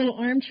take a little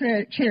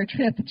armchair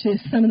trip to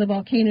some of the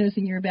volcanoes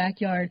in your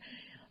backyard.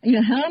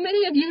 How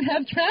many of you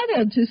have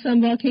traveled to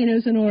some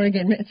volcanoes in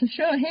Oregon? It's a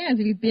show of hands.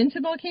 Have you been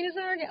to volcanoes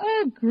in Oregon?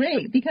 Oh,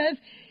 great, because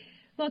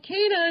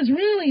volcanoes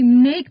really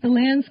make the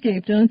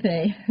landscape, don't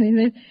they? I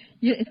mean,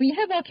 when you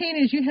have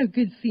volcanoes, you have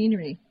good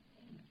scenery.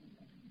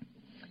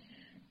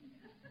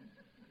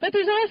 But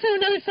there's also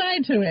another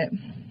side to it,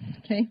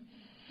 okay?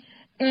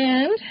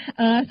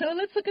 And so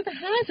let's look at the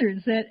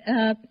hazards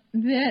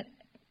that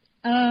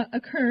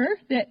occur,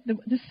 that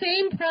the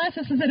same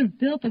processes that have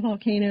built the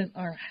volcanoes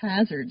are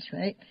hazards,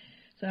 right?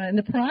 So in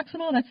the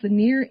proximal, that's the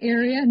near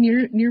area,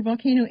 near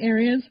volcano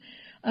areas,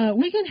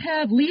 we can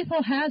have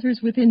lethal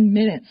hazards within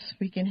minutes.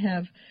 We can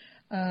have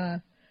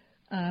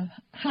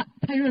hot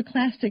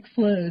pyroclastic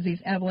flows, these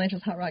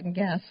avalanches, hot rock and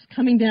gas,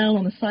 coming down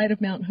on the side of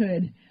Mount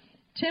Hood.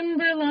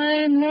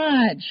 Timberline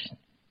Lodge,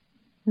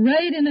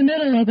 right in the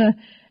middle of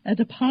a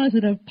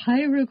deposit of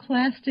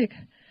pyroclastic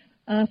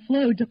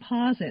flow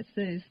deposits.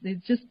 There's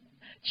just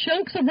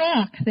chunks of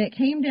rock that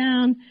came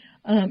down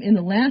in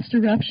the last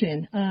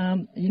eruption,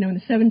 in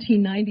the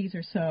 1790s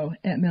or so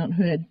at Mount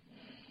Hood.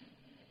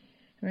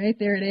 Right,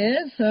 there it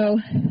is. So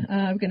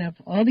we're going to have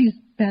all these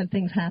bad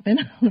things happen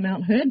on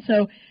Mount Hood.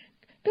 So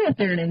go up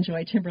there and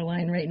enjoy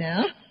Timberline right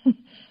now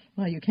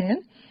while you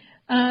can.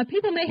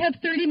 People may have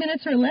 30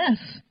 minutes or less.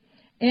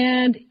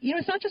 And,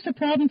 it's not just a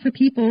problem for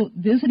people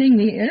visiting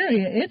the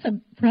area. It's a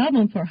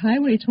problem for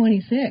Highway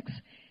 26.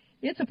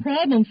 It's a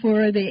problem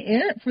for the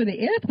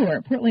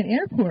airport, Portland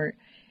Airport.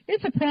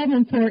 It's a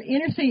problem for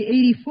Interstate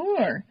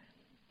 84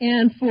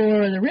 and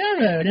for the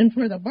railroad and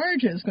for the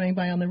barges going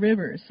by on the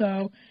river.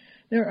 So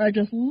there are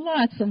just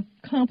lots of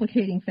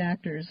complicating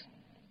factors.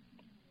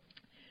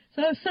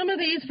 So some of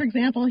these, for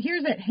example,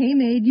 here's at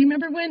Haymade. Do you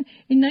remember when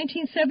in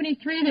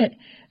 1973 that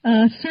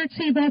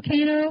Surtsey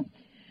volcano,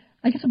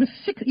 I guess it was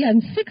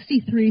in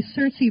 63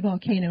 Surtsey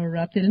volcano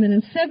erupted, and then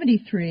in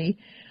 73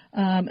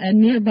 a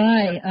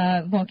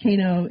nearby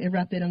volcano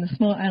erupted on the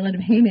small island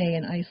of Heimaey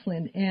in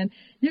Iceland. And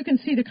you can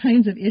see the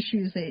kinds of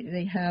issues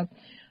they have.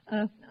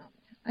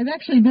 I've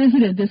actually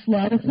visited this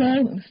lava flow.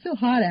 It was still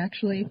hot,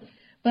 actually.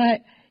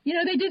 But,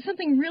 they did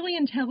something really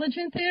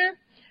intelligent there.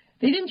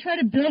 They didn't try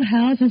to build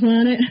houses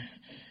on it.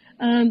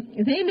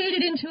 They made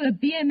it into a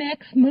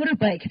BMX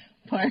motorbike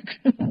park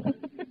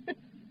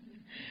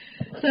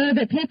so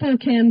that people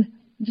can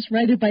just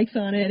ride their bikes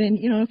on it. And,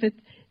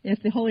 if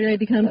the whole area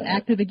becomes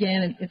active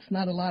again, it's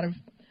not a lot of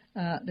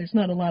there's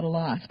not a lot of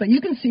loss. But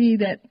you can see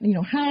that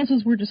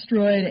houses were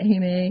destroyed at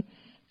Heimaey,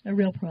 a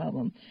real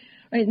problem.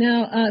 Right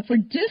now, for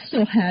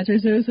distal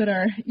hazards, those that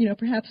are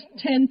perhaps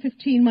 10,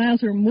 15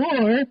 miles or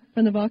more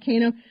from the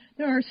volcano,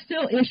 there are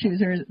still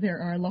issues. There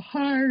are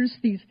lahars,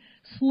 these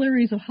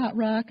slurries of hot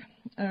rock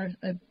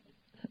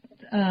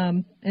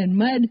and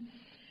mud.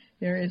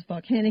 There is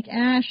volcanic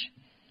ash.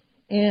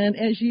 And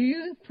as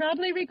you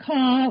probably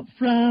recall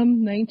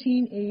from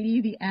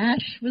 1980, the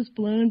ash was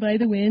blown by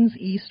the winds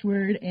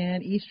eastward,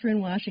 and eastern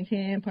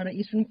Washington, part of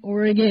eastern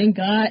Oregon,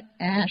 got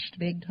ashed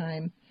big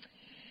time.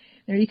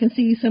 There you can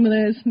see some of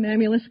those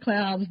mamulus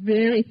clouds,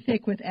 very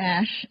thick with the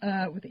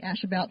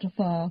ash about to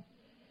fall.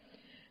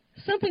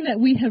 Something that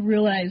we have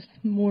realized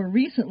more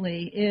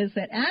recently is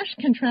that ash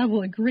can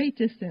travel a great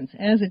distance,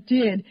 as it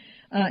did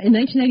in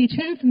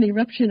 1992 from the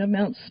eruption of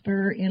Mount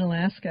Spur in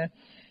Alaska.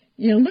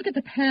 Look at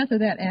the path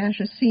of that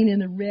ash as seen in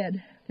the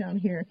red down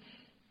here.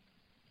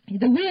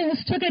 The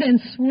winds took it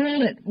and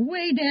swirled it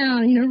way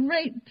down,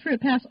 right through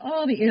it past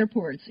all the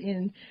airports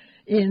in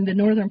the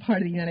northern part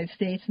of the United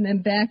States and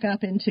then back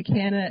up into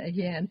Canada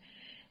again.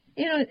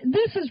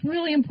 This is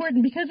really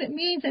important because it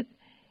means that,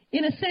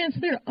 in a sense,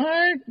 there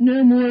are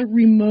no more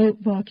remote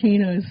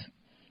volcanoes.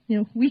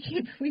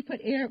 We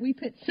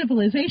put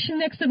civilization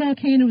next to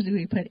volcanoes,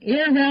 we put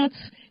air routes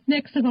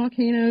next to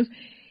volcanoes.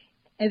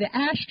 the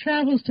ash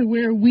travels to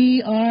where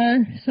we are,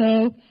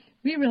 so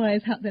we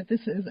realize that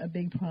this is a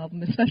big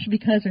problem, especially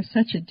because there's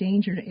such a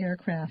danger to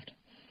aircraft.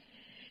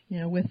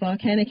 With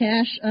volcanic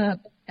ash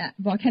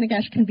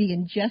can be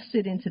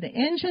ingested into the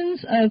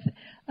engines of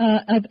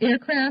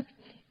aircraft.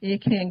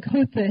 It can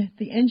coat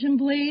the engine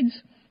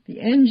blades. The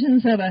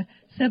engines of a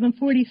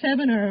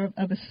 747 are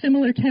of a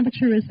similar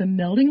temperature as the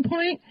melting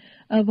point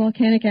of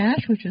volcanic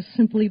ash, which is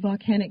simply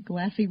volcanic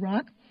glassy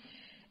rock.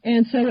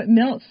 And so it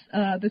melts.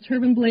 The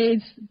turbine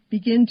blades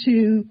begin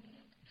to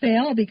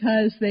fail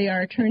because they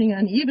are turning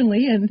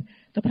unevenly, and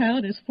the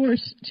pilot is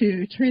forced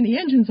to turn the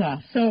engines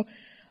off. So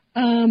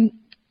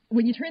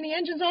when you turn the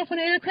engines off on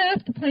an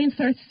aircraft, the plane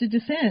starts to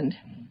descend.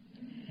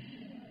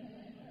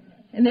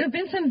 And there have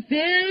been some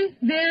very,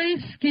 very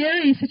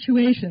scary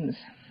situations.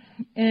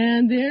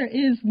 And there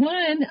is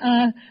one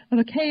of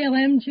a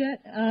KLM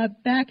jet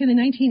back in the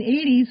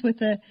 1980s with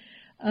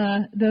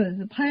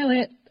the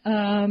pilot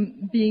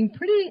being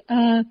pretty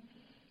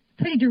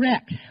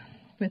direct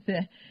with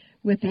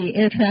the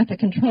air traffic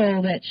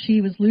control that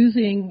she was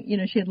losing.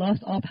 She had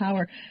lost all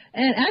power,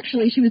 and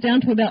actually she was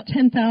down to about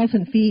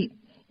 10,000 feet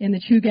in the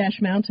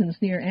Chugach Mountains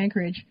near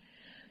Anchorage.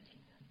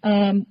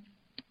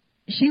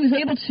 She was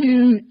able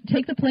to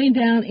take the plane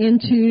down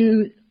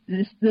into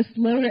this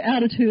lower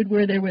altitude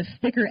where there was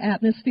thicker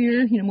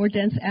atmosphere, more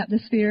dense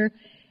atmosphere,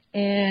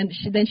 and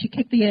then she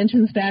kicked the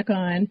engines back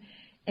on,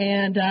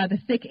 and the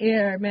thick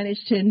air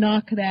managed to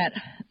knock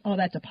all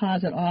that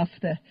deposit off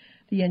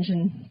the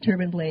engine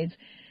turbine blades.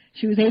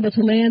 She was able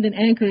to land in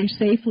Anchorage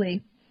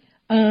safely,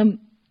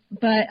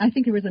 but I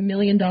think there was $1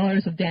 million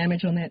of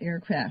damage on that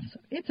aircraft. So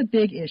it's a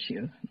big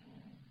issue.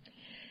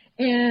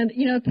 And,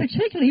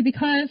 particularly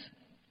because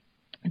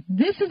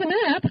this is a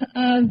map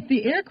of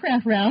the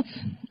aircraft routes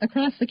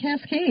across the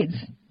Cascades.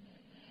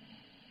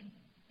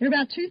 There are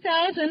about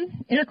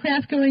 2,000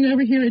 aircraft going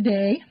over here a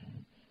day.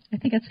 I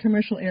think that's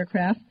commercial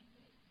aircraft.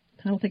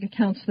 I don't think it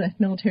counts the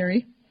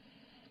military.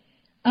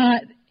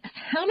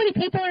 How many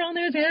people are on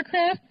those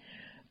aircraft?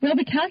 Well,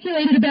 we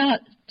calculated about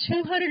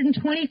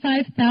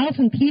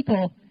 225,000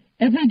 people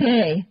every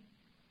day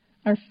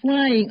are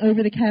flying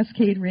over the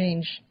Cascade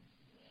Range.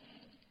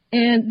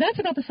 And that's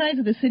about the size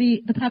of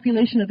the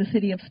population of the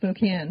city of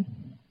Spokane.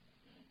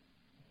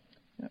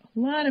 A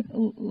lot of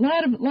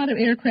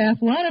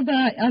aircraft, a lot of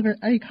our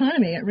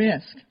economy at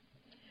risk.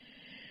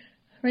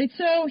 Right,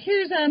 so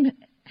here's,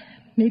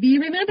 maybe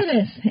you remember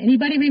this.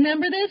 Anybody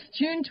remember this?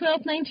 June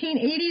 12,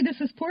 1980,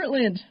 this is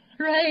Portland,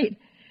 right?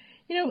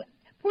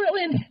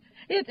 Portland,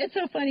 it's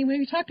so funny. When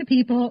we talk to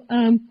people,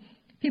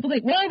 people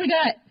think, well, we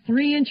got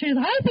 3 inches.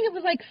 I think it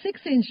was like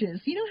 6 inches.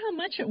 You know how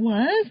much it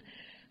was?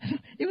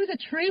 It was a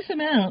trace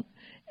amount,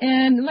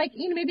 and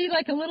maybe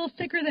like a little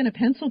thicker than a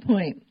pencil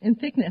point in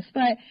thickness,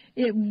 but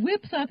it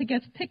whips off. It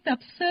gets picked up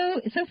so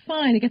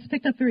fine. It gets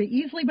picked up very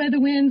easily by the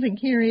winds and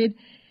carried,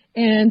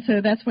 and so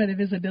that's why the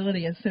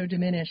visibility is so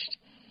diminished.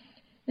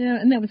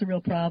 And that was a real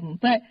problem.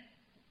 But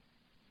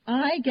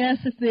I guess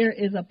if there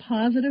is a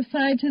positive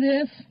side to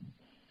this,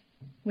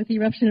 with the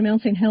eruption of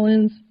Mount St.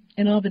 Helens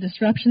and all the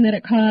disruption that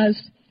it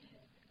caused,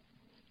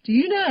 do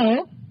you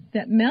know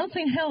that Mount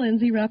St.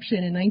 Helens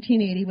eruption in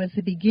 1980 was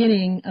the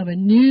beginning of a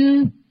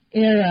new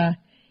era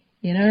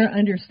in our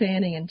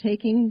understanding and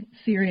taking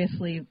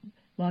seriously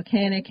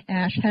volcanic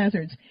ash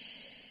hazards?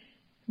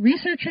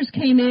 Researchers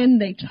came in,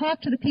 they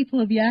talked to the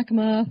people of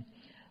Yakima,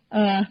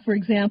 for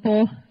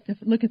example, to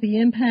look at the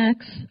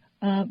impacts.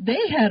 They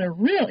had a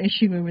real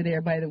issue over there,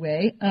 by the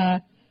way.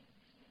 I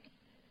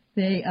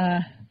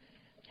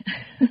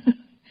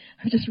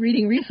was just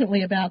reading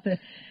recently about a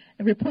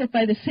report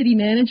by the city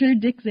manager,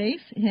 Dick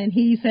Zase, and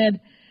he said,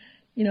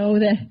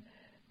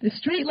 the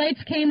street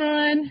lights came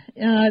on.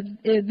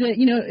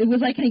 It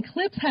was like an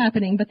eclipse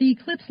happening, but the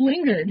eclipse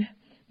lingered.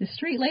 The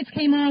street lights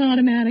came on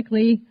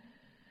automatically.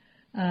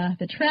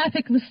 The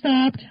traffic was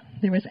stopped.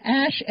 There was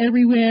ash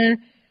everywhere.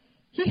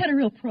 He had a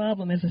real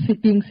problem as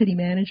being city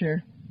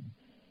manager,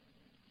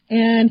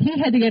 and he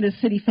had to get his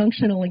city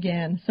functional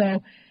again.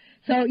 So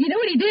you know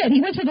what he did?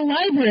 He went to the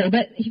library,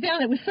 but he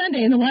found it was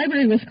Sunday and the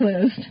library was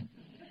closed.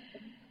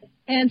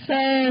 And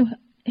so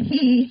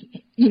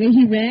he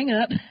rang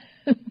up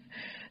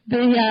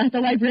the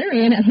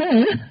librarian at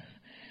home,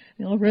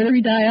 the old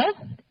rotary dial,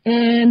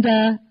 and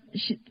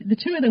the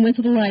two of them went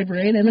to the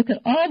library and they looked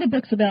at all the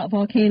books about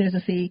volcanoes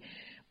to see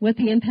what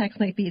the impacts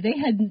might be. They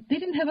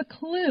didn't have a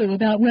clue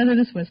about whether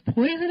this was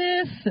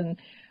poisonous and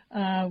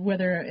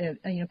whether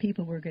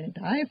people were going to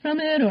die from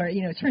it, or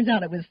it turns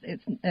out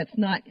it's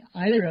not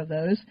either of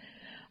those.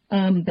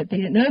 But they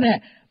didn't know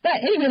that. But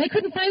anyway, they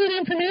couldn't find any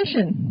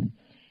information.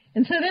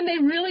 And so then they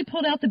really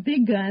pulled out the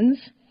big guns.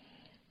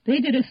 They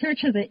did a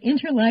search of the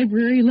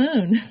interlibrary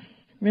loan.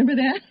 Remember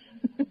that?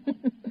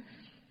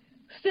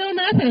 Still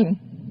nothing.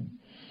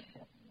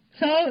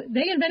 So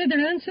they invented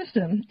their own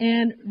system,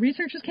 and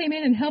researchers came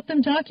in and helped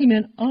them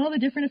document all the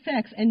different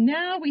effects. And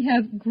now we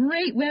have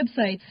great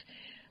websites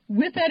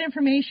with that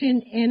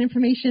information and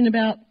information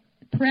about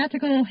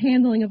practical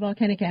handling of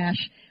volcanic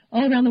ash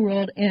all around the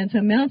world. And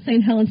so Mount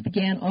St. Helens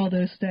began all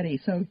those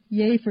studies. So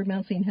yay for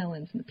Mount St.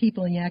 Helens and the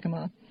people in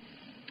Yakima.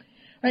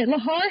 Right,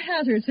 lahar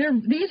hazards.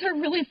 These are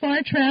really far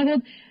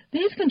traveled.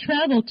 These can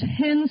travel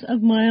tens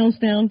of miles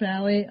down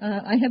valley.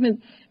 I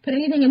haven't put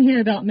anything in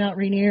here about Mount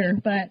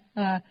Rainier, but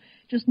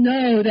just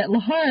know that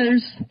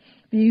lahars,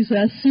 these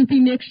soupy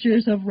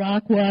mixtures of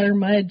rock, water,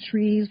 mud,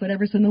 trees,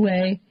 whatever's in the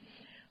way,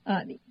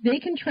 they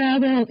can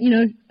travel,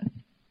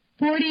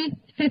 40,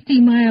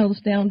 50 miles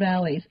down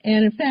valleys.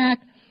 And in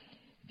fact,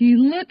 if you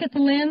look at the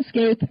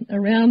landscape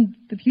around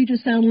the Puget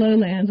Sound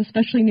lowlands,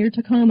 especially near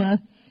Tacoma,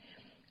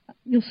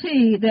 you'll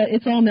see that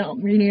it's all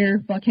Mount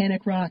Rainier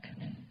volcanic rock.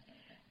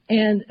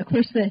 And, of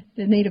course, the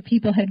native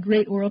people had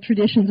great oral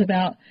traditions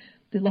about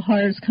the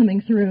lahars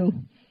coming through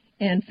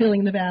and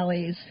filling the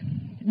valleys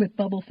with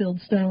bubble-filled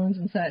stones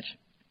and such.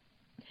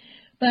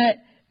 But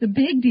the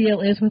big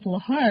deal is with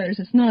lahars,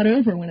 it's not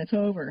over when it's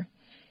over.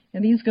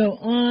 And these go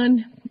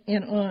on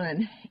and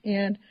on.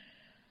 And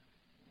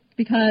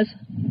because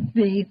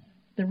the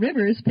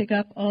rivers pick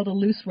up all the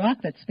loose rock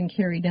that's been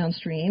carried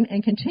downstream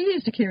and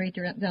continues to carry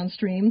it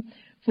downstream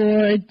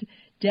for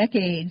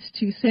decades,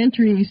 to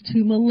centuries,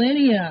 to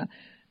millennia.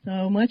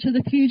 So much of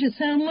the Puget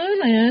Sound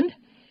lowland,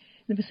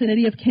 the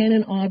vicinity of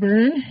Cannon,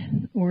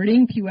 Auburn,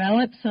 Orting,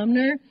 Puyallup,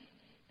 Sumner,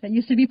 that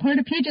used to be part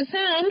of Puget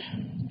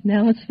Sound,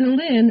 now it's filled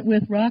in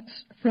with rocks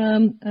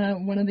from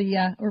one of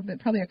the, or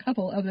probably a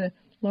couple of the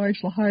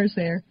large lahars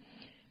there,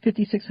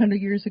 5,600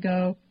 years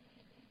ago,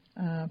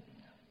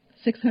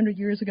 600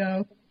 years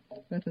ago,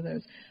 both of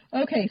those.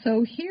 Okay,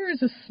 so here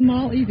is a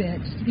small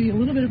event to give you a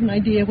little bit of an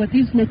idea of what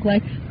these look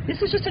like.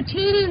 This is just a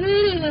teeny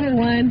weeny little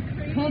one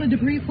called a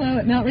debris flow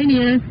at Mount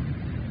Rainier,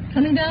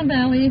 coming down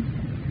valley.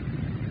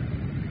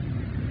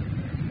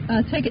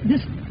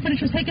 This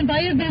footage was taken by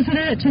a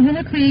visitor at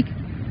Tahoma Creek.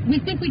 We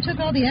think we took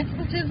all the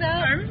expletives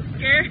out. I'm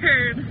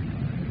scared.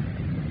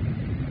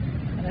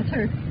 Oh, that's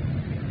her.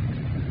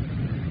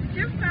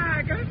 Get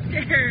back, I'm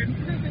scared.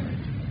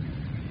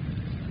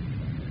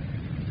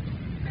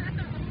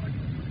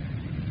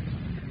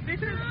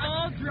 This is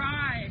all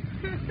dry.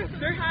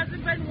 There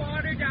hasn't been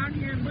water down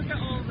here. Look at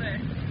all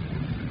this.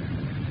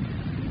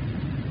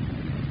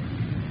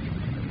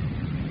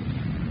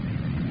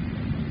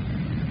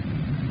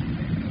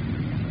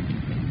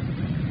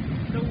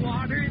 The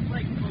water is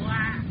like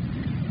black.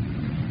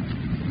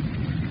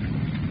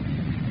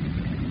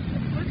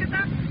 Look at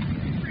that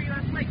tree.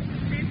 That's like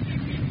 50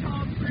 feet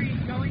tall tree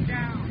going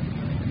down.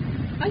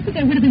 I think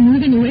I would have been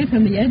moving away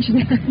from the edge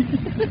there.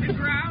 The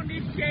ground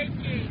is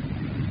shaking.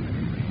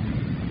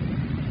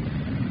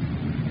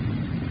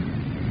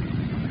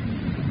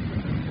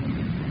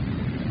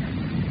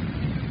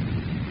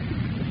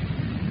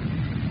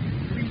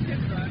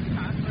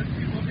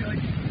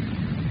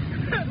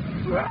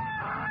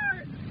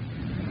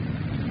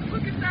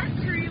 Look at that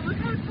tree. Look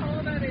how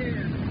tall that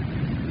is.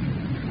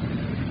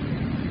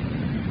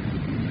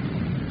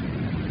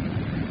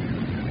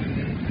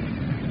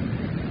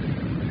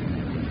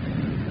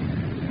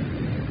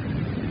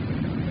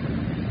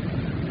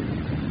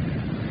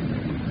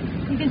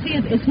 You can see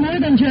it's more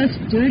than just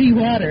dirty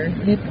water.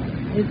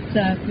 It's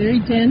very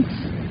dense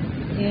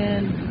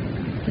and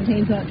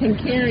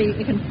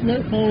it can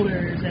float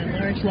boulders and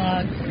large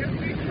logs.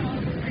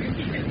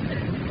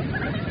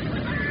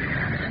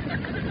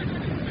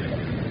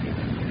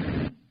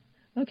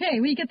 Okay,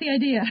 we get the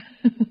idea.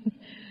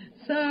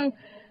 So,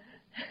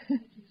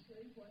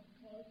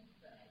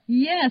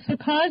 yes, what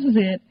causes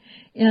it?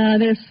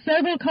 There's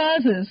several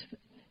causes.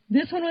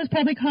 This one was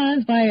probably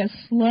caused by a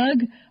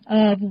slug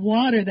of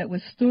water that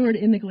was stored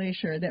in the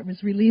glacier that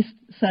was released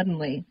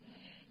suddenly.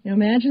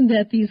 Imagine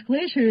that these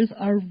glaciers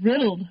are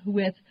riddled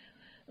with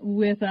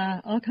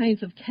all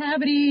kinds of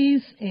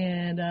cavities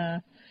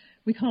and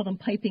we call them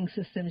piping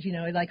systems,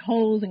 like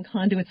holes and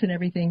conduits and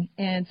everything.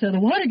 And so the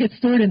water gets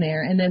stored in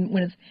there, and then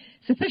when it's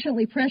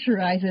sufficiently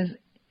pressurized,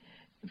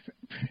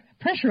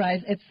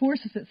 it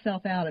forces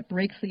itself out. It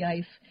breaks the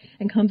ice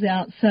and comes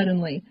out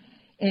suddenly.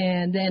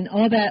 And then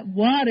all that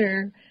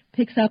water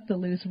picks up the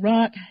loose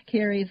rock,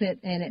 carries it,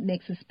 and it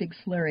makes this big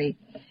slurry.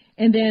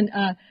 And then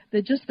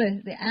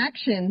the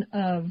action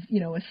of,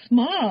 a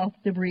small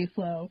debris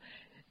flow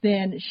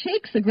then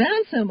shakes the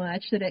ground so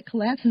much that it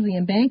collapses the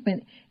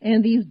embankment,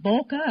 and these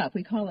bulk up.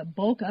 We call it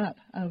bulk up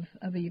of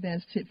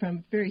events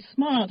from very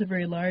small to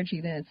very large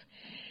events.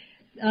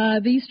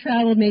 These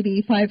traveled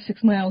maybe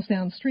 5-6 miles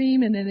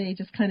downstream, and then they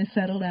just kind of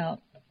settled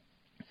out.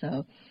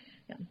 So,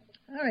 yeah.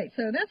 All right,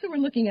 so that's what we're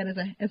looking at as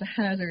a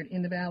hazard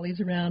in the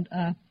valleys around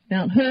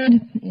Mount Hood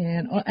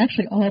and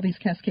actually all these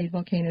Cascade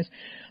volcanoes.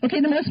 Okay,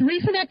 the most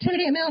recent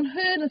activity at Mount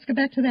Hood, let's go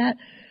back to that.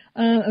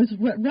 It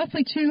was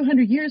roughly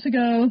 200 years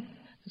ago.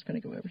 Just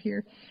going to go over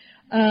here.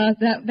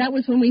 That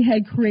was when we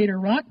had Crater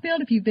Rock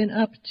built. If you've been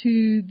up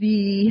to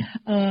the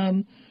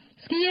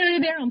ski area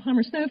there on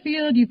Palmer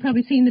Snowfield, you've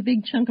probably seen the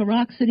big chunk of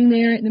rock sitting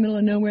there in the middle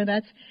of nowhere.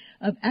 That's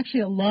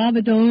actually a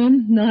lava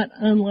dome, not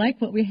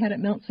unlike what we had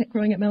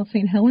growing at Mount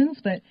St. Helens,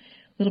 but a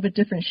little bit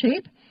different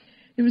shape.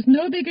 There was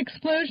no big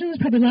explosions,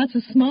 probably lots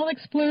of small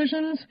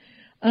explosions.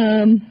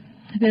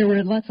 There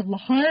were lots of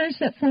lahars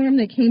that formed.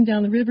 They came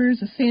down the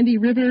rivers, a sandy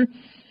river.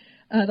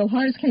 The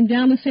Lahars came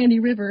down the Sandy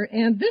River,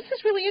 and this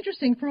is really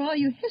interesting for all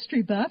you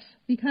history buffs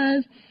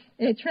because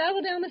it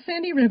traveled down the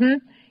Sandy River.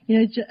 You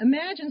know,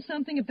 imagine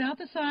something about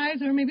the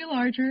size or maybe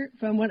larger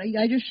from what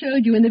I just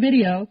showed you in the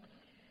video.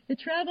 It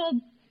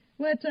traveled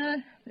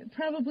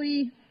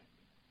probably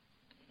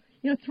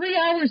 3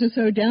 hours or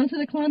so down to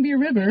the Columbia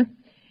River,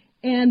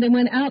 and then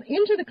went out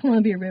into the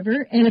Columbia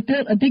River, and it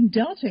built a big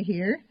delta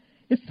here.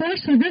 It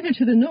forced the river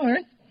to the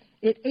north.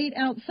 It ate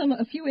out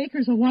a few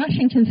acres of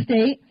Washington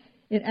State.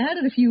 It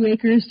added a few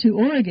acres to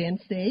Oregon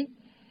State.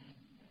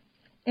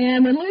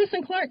 And when Lewis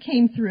and Clark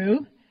came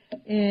through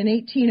in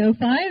 1805,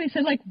 they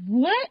said, like,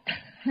 what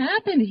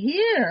happened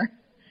here?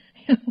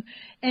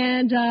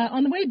 And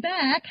on the way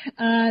back,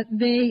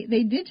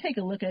 they did take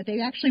a look at it.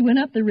 They actually went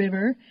up the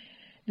river,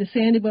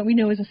 what we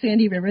know as the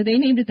Sandy River. They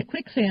named it the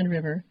Quicksand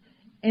River.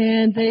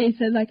 And they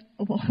said, like,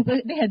 well,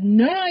 they had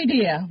no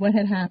idea what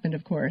had happened,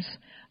 of course,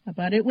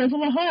 but it was a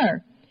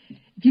Lahar.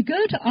 If you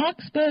go to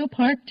Oxbow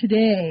Park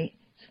today,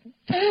 it's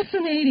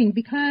fascinating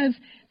because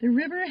the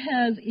river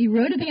has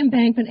eroded the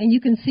embankment, and you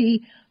can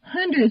see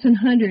hundreds and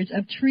hundreds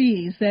of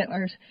trees that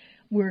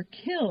were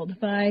killed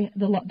by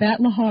that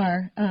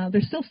Lahar.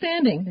 They're still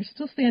standing. They're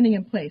still standing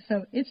in place.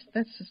 So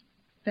that's just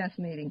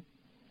fascinating.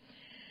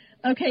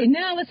 Okay,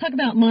 now let's talk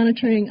about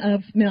monitoring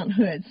of Mount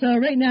Hood. So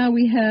right now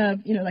we have,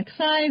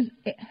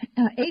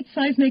 8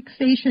 seismic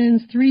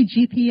stations, 3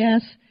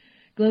 GPS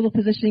global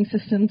positioning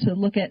systems to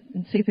look at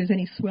and see if there's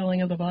any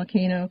swelling of the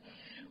volcano.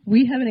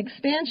 We have an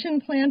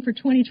expansion plan for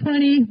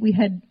 2020. We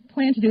had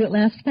planned to do it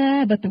last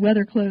fall, but the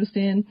weather closed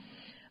in.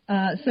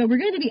 So we're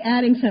going to be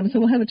adding some. So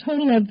we'll have a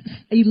total of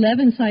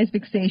 11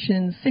 seismic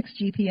stations, 6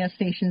 GPS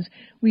stations.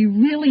 We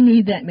really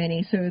need that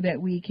many so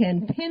that we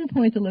can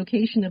pinpoint the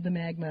location of the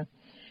magma.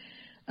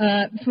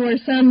 For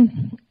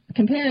some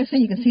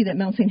comparison, you can see that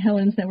Mount St.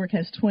 Helens Network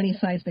has 20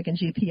 seismic and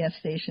GPS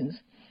stations.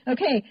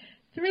 Okay,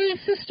 Three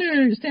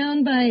Sisters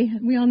down by,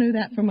 we all know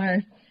that from our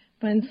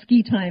fun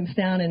ski times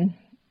down in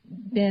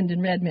Bend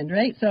and Redmond,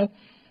 right? So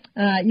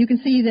you can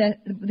see that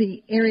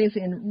the areas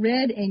in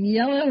red and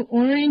yellow,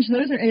 orange,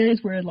 those are areas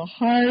where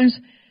Lahars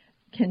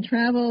can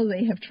travel.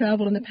 They have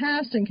traveled in the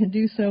past and can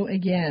do so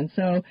again.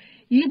 So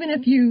even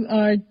if you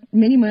are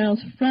many miles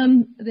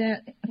from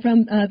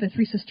the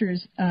Three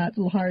Sisters, the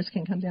Lahars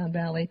can come down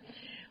valley.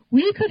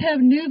 We could have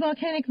new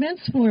volcanic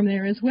vents form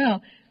there as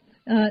well.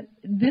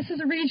 This is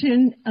a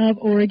region of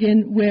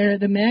Oregon where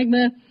the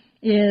magma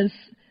is,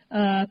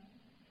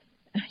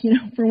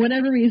 for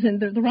whatever reason,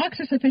 the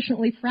rocks are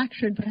sufficiently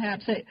fractured,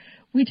 perhaps, that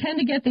we tend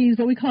to get these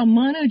what we call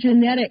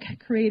monogenetic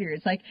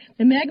craters. Like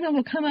the magma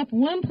will come up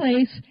one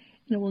place,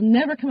 and it will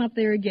never come up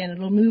there again. It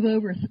will move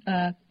over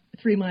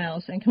 3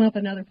 miles and come up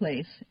another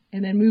place,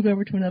 and then move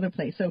over to another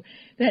place. So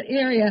that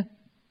area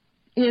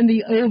in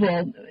the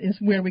oval is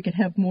where we could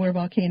have more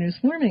volcanoes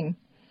forming.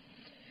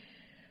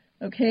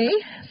 Okay,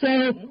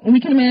 so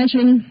we can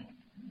imagine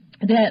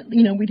that,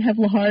 we'd have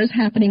Lahars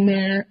happening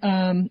there.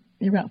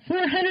 There are about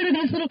 400 of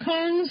these little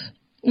cones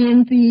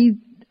in the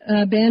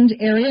Bend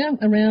area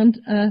around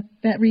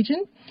that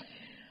region.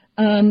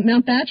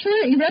 Mount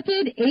Bachelor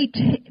erupted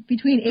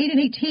between 8 and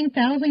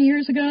 18,000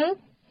 years ago.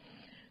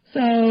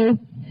 So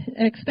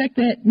expect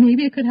that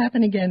maybe it could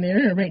happen again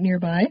there or right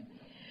nearby.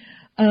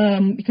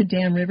 We could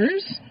dam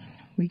rivers.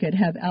 We could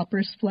have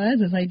outburst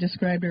floods, as I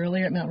described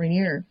earlier at Mount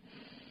Rainier.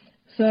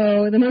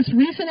 So the most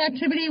recent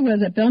activity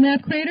was at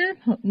Belknap Crater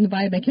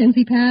by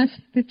Mackenzie Pass,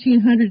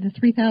 1,500 to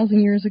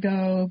 3,000 years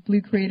ago.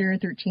 Blue Crater,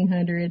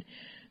 1,300.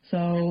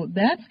 So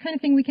that's the kind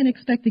of thing we can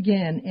expect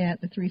again at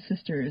the Three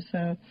Sisters.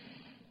 So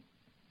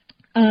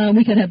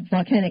we could have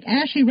volcanic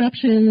ash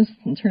eruptions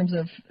in terms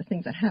of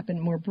things that happen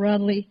more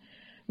broadly.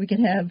 We could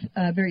have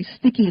very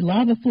sticky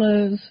lava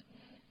flows.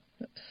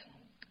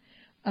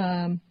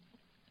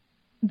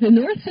 The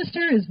North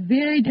Sister is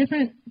very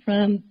different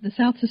from the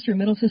South Sister and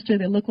Middle Sister.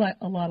 They look a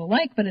lot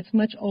alike, but it's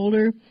much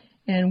older,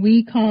 and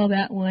we call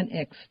that one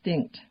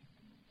extinct.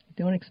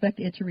 Don't expect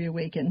it to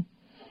reawaken.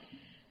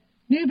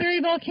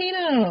 Newberry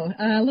Volcano,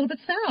 a little bit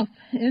south.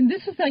 And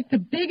this is like the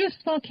biggest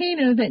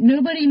volcano that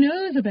nobody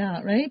knows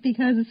about, right?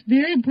 Because it's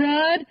very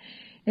broad.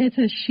 It's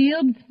a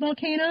shield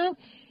volcano.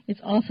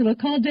 It's also a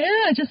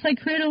caldera, just like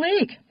Crater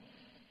Lake.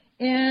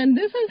 And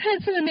this has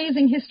had some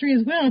amazing history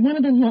as well. Some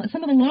of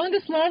the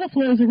longest lava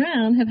flows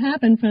around have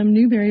happened from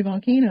Newberry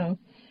Volcano.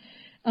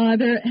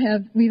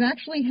 We've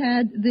actually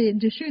had the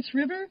Deschutes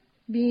River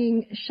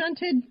being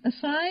shunted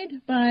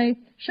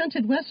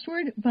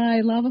westward by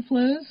lava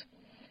flows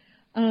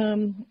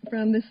from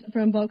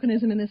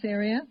volcanism in this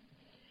area.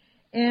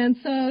 And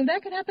so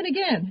that could happen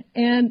again.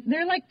 And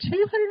there are like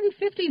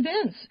 250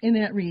 vents in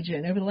that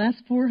region over the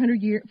last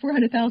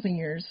 400,000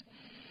 years.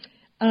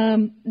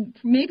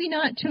 Maybe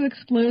not too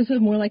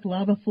explosive, more like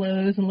lava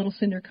flows and little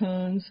cinder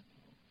cones.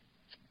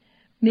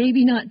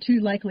 Maybe not too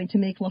likely to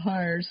make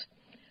Lahars,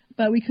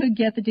 but we could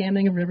get the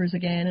damming of rivers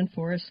again and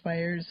forest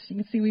fires. You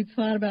can see we've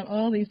thought about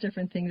all these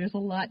different things. There's a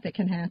lot that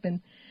can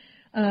happen.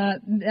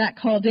 That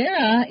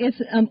caldera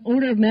is an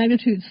order of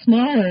magnitude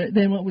smaller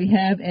than what we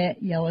have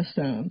at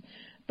Yellowstone,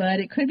 but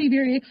it could be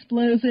very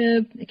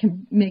explosive. It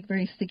can make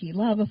very sticky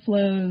lava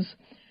flows.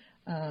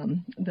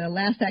 The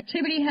last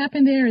activity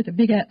happened there at the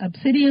Big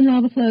Obsidian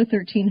lava flow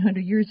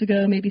 1,300 years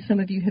ago. Maybe some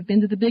of you have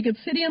been to the Big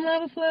Obsidian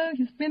lava flow.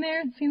 You've been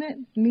there, seen that?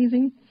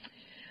 Amazing.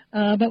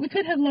 But we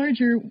could have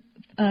larger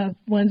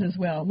ones as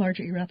well,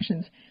 larger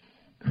eruptions.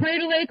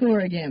 Crater Lake,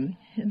 Oregon.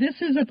 This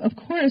is, of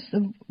course,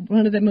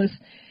 one of the most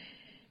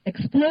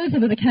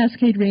explosive of the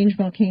Cascade Range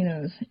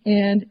volcanoes.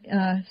 And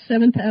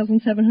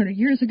 7,700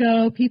 years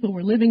ago, people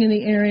were living in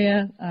the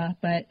area,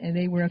 and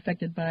they were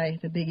affected by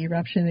the big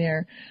eruption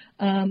there.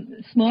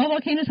 Small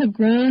volcanoes have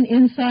grown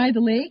inside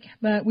the lake,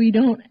 but we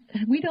don't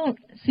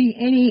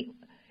see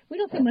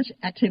much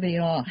activity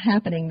at all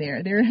happening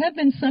there. There have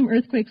been some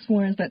earthquake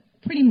swarms, but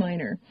pretty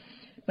minor,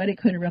 but it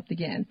could erupt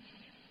again.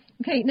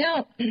 Okay,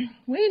 now,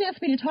 Wayne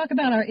asked me to talk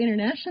about our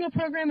international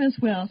program as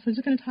well, so I'm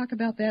just going to talk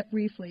about that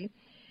briefly.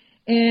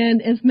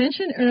 And as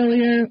mentioned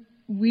earlier,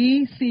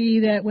 we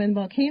see that when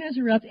volcanoes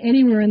erupt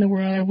anywhere in the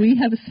world, we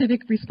have a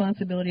civic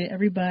responsibility to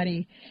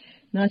everybody,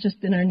 not just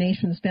in our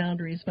nation's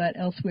boundaries, but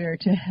elsewhere,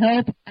 to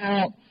help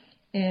out,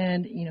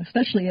 and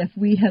especially if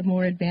we have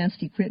more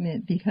advanced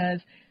equipment,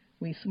 because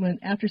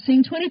after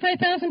seeing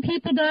 25,000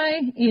 people die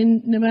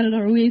in Nevada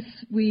del Ruiz,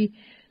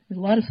 there's a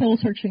lot of soul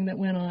searching that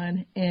went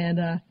on,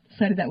 and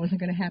decided that wasn't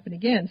going to happen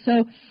again.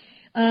 So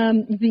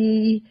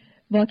the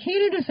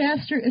Volcano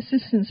Disaster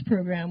Assistance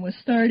Program was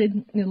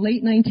started in the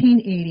late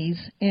 1980s,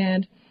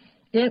 and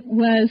it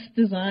was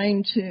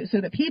designed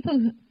so that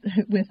people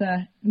with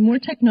more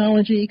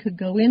technology could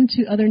go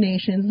into other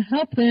nations and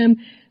help them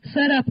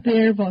set up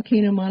their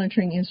volcano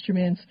monitoring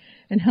instruments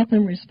and help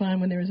them respond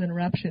when there was an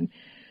eruption.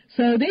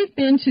 So they've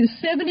been to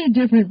 70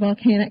 different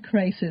volcanic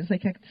crises,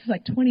 like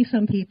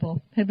 20-some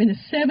people have been to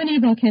 70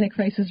 volcanic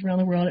crises around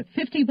the world at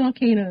 50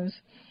 volcanoes,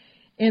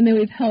 and then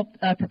we've helped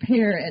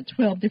prepare at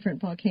 12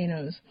 different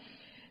volcanoes.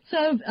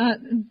 So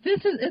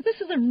this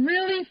is a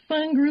really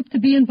fun group to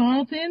be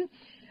involved in.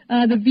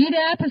 The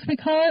VDAP, as we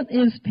call it,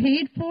 is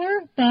paid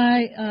for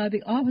by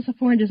the Office of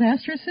Foreign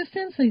Disaster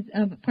Assistance,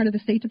 part of the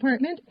State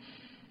Department,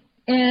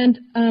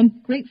 and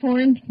great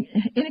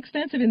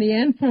inexpensive in the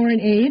end, foreign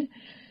aid.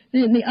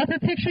 In the upper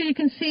picture, you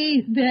can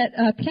see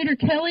that Peter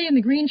Kelly in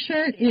the green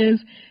shirt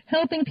is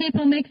helping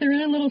people make their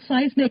own little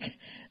seismometer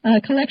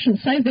collection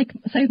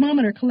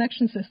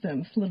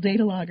systems, little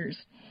data loggers.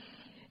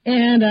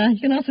 And you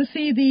can also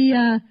see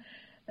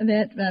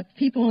that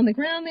people on the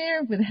ground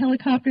there with a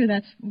helicopter.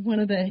 That's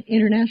one of the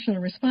international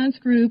response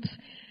groups.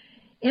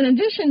 In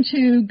addition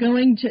to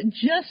going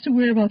just to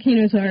where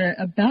volcanoes are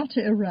about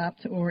to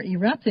erupt or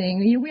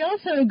erupting, we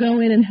also go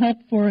in and help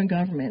foreign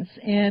governments.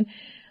 And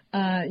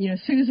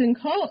Susan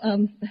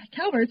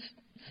Calvert's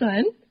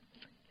son,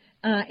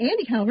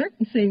 Andy Calvert,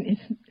 is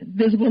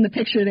visible in the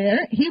picture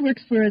there. He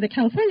works for the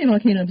California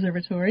Volcano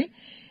Observatory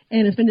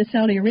and has been to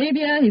Saudi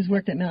Arabia. He's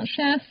worked at Mount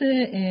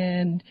Shasta,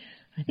 and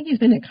I think he's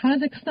been to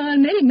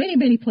Kazakhstan,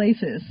 many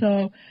places.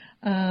 So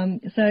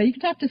you can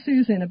talk to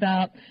Susan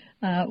about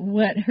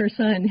what her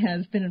son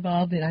has been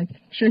involved in. I'm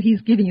sure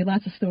he's giving you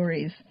lots of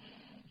stories.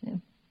 Yeah.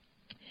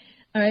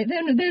 All right,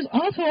 then there's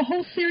also a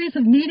whole series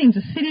of meetings,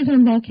 a Cities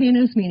on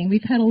Volcanoes meeting.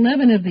 We've had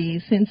 11 of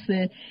these since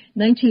the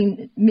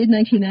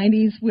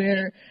mid-1990s,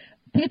 where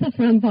people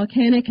from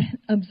volcano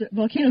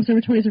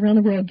observatories around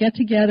the world get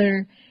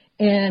together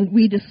and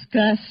we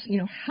discuss,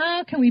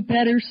 how can we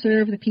better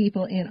serve the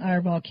people in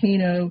our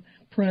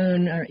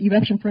volcano-prone or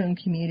eruption-prone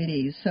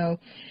communities. So,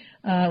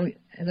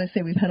 as I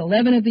say, we've had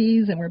 11 of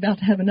these, and we're about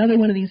to have another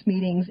one of these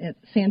meetings at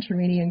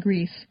Santorini in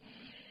Greece.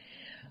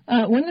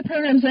 One of the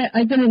programs that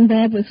I've been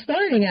involved with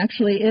starting,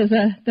 actually, is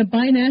the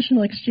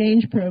Binational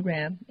Exchange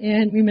Program.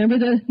 And remember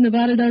the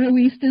Nevada del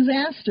Ruiz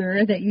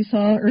disaster that you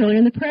saw earlier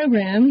in the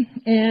program.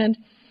 And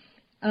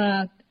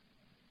a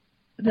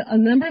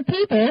number of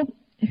people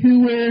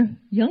who were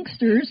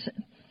youngsters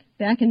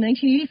back in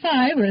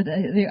 1985, or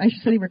I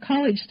should say they were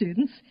college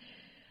students,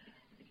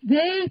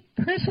 they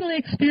personally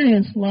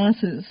experienced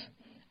losses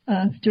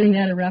during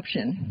that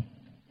eruption.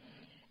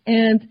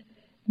 And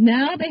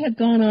now they have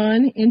gone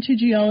on into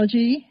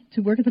geology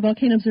to work at the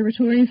volcano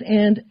observatories,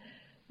 and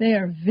they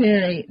are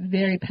very,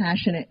 very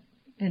passionate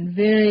and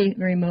very,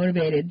 very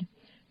motivated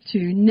to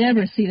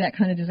never see that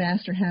kind of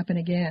disaster happen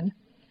again.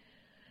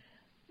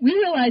 We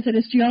realize that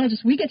as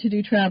geologists, we get to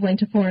do traveling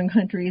to foreign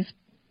countries,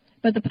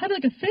 but the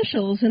public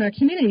officials in our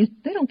communities,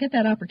 they don't get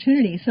that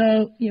opportunity.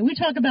 So, we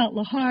talk about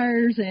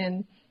lahars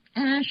and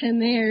ash,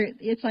 and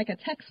it's like a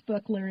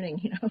textbook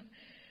learning,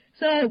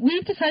 So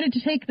we've decided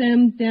to take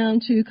them down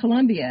to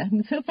Colombia.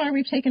 And so far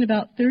we've taken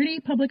about 30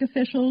 public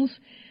officials,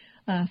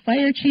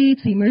 fire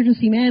chiefs,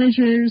 emergency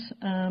managers,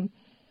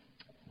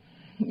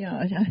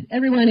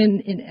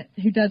 everyone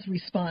who does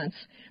response.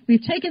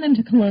 We've taken them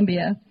to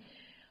Colombia,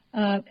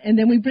 and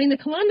then we bring the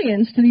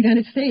Colombians to the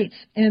United States,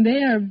 and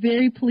they are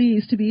very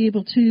pleased to be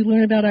able to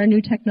learn about our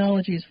new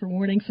technologies for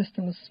warning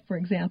systems, for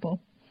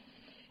example.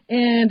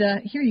 And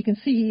here you can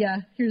see,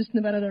 here's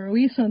Nevada del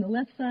Ruiz on the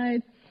left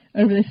side,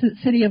 over the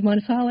city of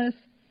Manizales,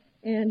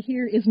 and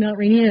here is Mount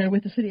Rainier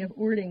with the city of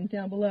Ording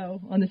down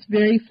below on this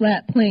very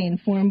flat plain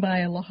formed by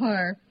a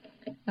lahar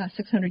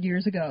 600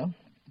 years ago.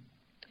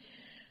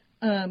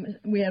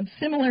 We have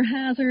similar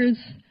hazards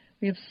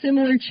We have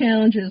similar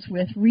challenges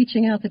with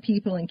reaching out to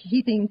people and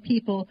keeping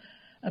people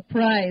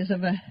apprised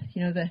of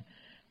the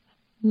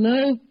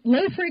low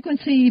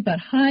frequency but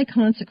high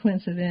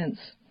consequence events.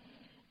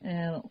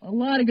 And a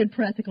lot of good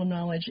practical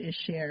knowledge is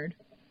shared.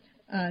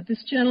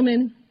 This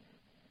gentleman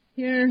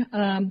here,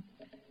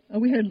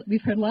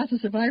 we've heard lots of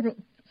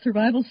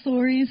survival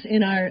stories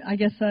in our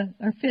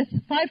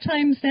 5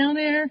 times down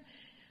there.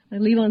 I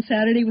leave on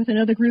Saturday with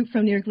another group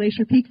from near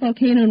Glacier Peak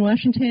Volcano in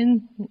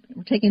Washington.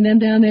 We're taking them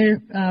down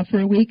there for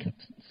a week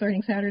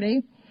starting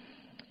Saturday.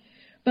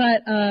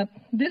 But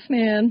this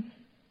man,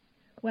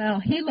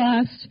 wow, he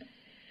lost,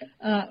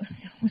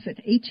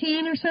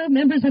 18 or so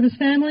members of his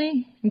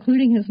family,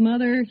 including his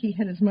mother. He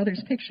had his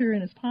mother's picture in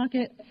his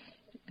pocket,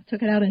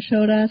 took it out and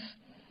showed us.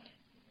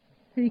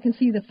 Here you can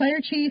see the fire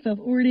chief of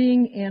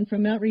Orting and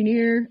from Mount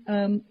Rainier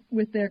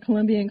with their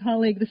Colombian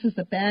colleague. This is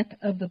the back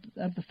of the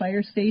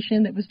fire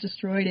station that was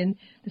destroyed in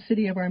the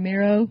city of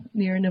Armero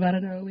near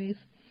Nevada de Ruiz.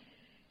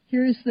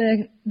 Here's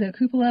the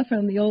cupola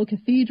from the old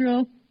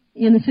cathedral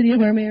in the city of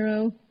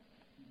Armero.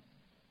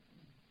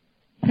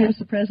 Here's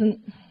the present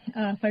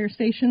fire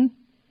station.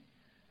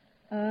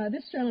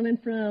 This gentleman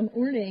from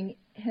Orting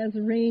has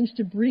arranged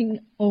to bring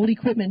old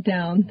equipment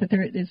down, that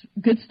there is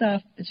good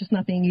stuff that's just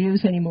not being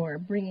used anymore,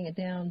 bringing it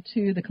down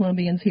to the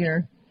Colombians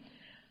here.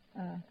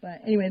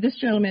 But anyway, this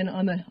gentleman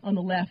on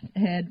the left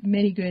had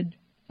many good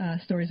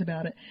stories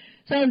about it.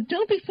 So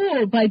don't be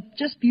fooled by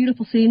just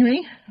beautiful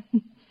scenery.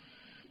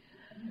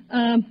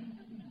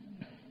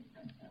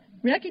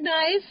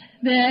 Recognize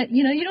that,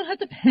 you don't have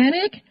to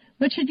panic.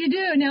 What should you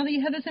do now that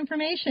you have this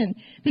information?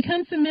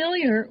 Become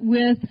familiar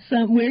with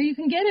where you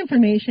can get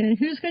information and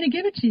who's going to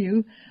give it to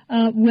you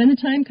when the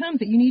time comes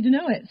that you need to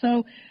know it.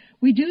 So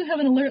we do have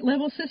an alert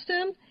level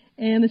system,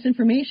 and this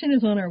information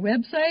is on our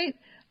website.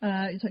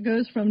 It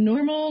goes from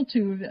normal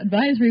to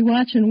advisory,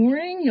 watch, and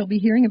warning. You'll be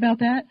hearing about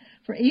that.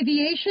 For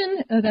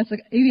aviation, that's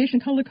an aviation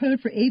color code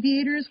for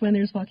aviators when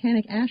there's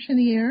volcanic ash in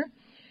the air.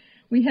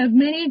 We have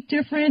many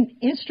different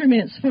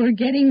instruments for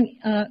getting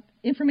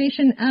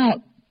information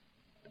out.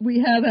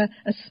 We have a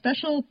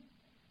special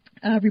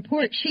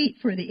report sheet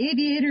for the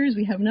aviators.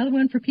 We have another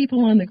one for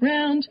people on the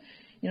ground,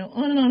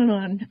 on and on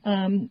and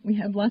on. We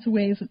have lots of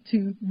ways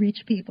to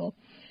reach people.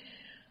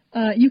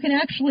 You can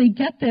actually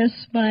get this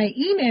by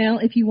email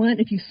if you want.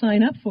 If you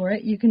sign up for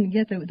it, you can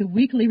get the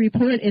weekly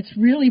report. It's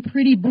really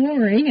pretty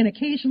boring, and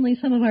occasionally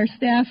some of our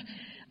staff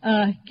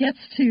gets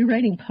to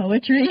writing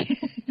poetry.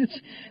 It's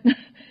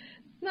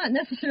not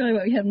necessarily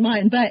what we have in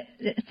mind, but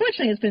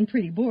fortunately it's been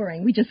pretty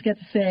boring. We just get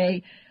to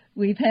say,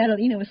 we've had a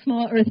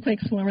small earthquake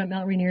swarm at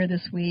Mount Rainier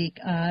this week,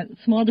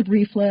 small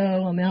debris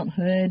flow on Mount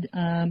Hood,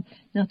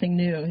 nothing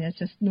new. It's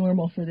just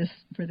normal for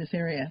this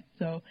area.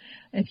 So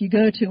if you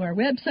go to our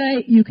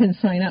website, you can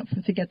sign up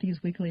to get these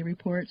weekly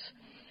reports.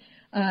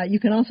 You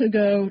can also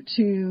go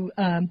to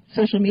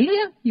social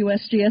media,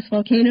 USGS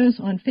Volcanoes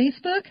on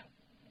Facebook.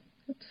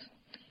 Oops.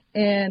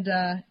 And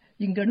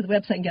you can go to the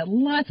website and get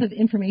lots of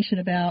information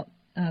about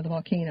the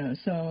volcanoes.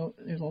 So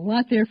there's a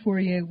lot there for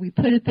you. We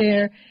put it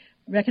there,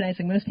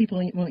 recognizing most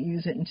people won't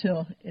use it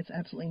until it's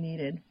absolutely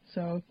needed.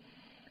 So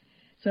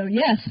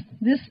yes,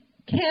 this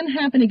can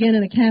happen again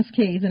in the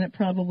Cascades, and it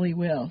probably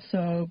will.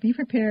 So be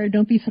prepared,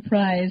 don't be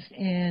surprised,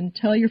 and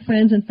tell your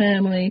friends and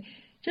family,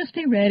 just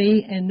be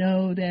ready and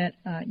know that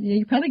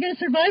you're probably going to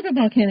survive a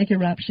volcanic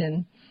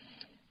eruption.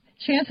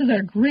 Chances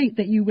are great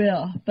that you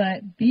will,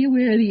 but be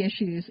aware of the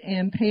issues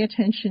and pay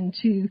attention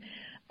to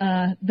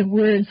the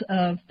words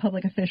of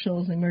public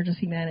officials and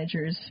emergency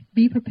managers.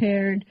 Be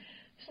prepared.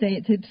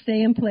 Stay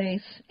in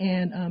place,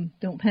 and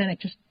don't panic.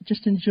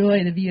 Just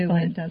enjoy the view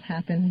when it does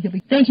happen.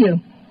 Thank you.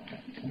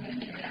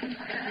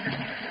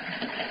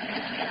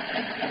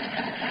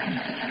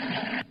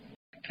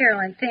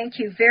 Carolyn, thank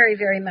you very,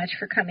 very much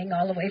for coming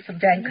all the way from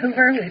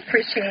Vancouver. We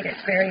appreciate it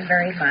very,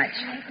 very much.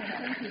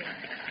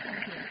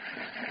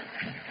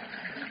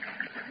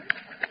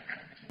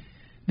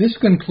 This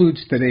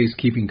concludes today's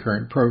Keeping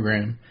Current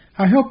program.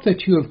 I hope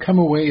that you have come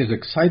away as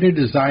excited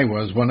as I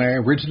was when I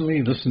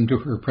originally listened to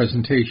her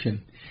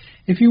presentation.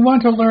 If you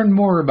want to learn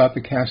more about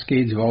the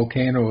Cascades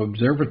Volcano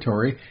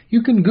Observatory,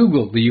 you can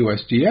Google the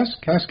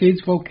USGS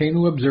Cascades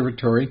Volcano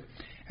Observatory,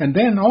 and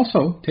then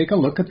also take a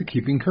look at the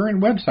Keeping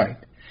Current website.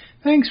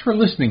 Thanks for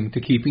listening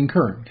to Keeping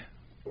Current.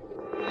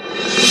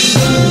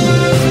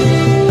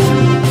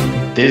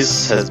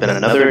 This has been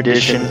another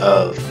edition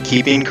of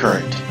Keeping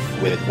Current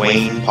with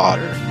Wayne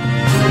Potter.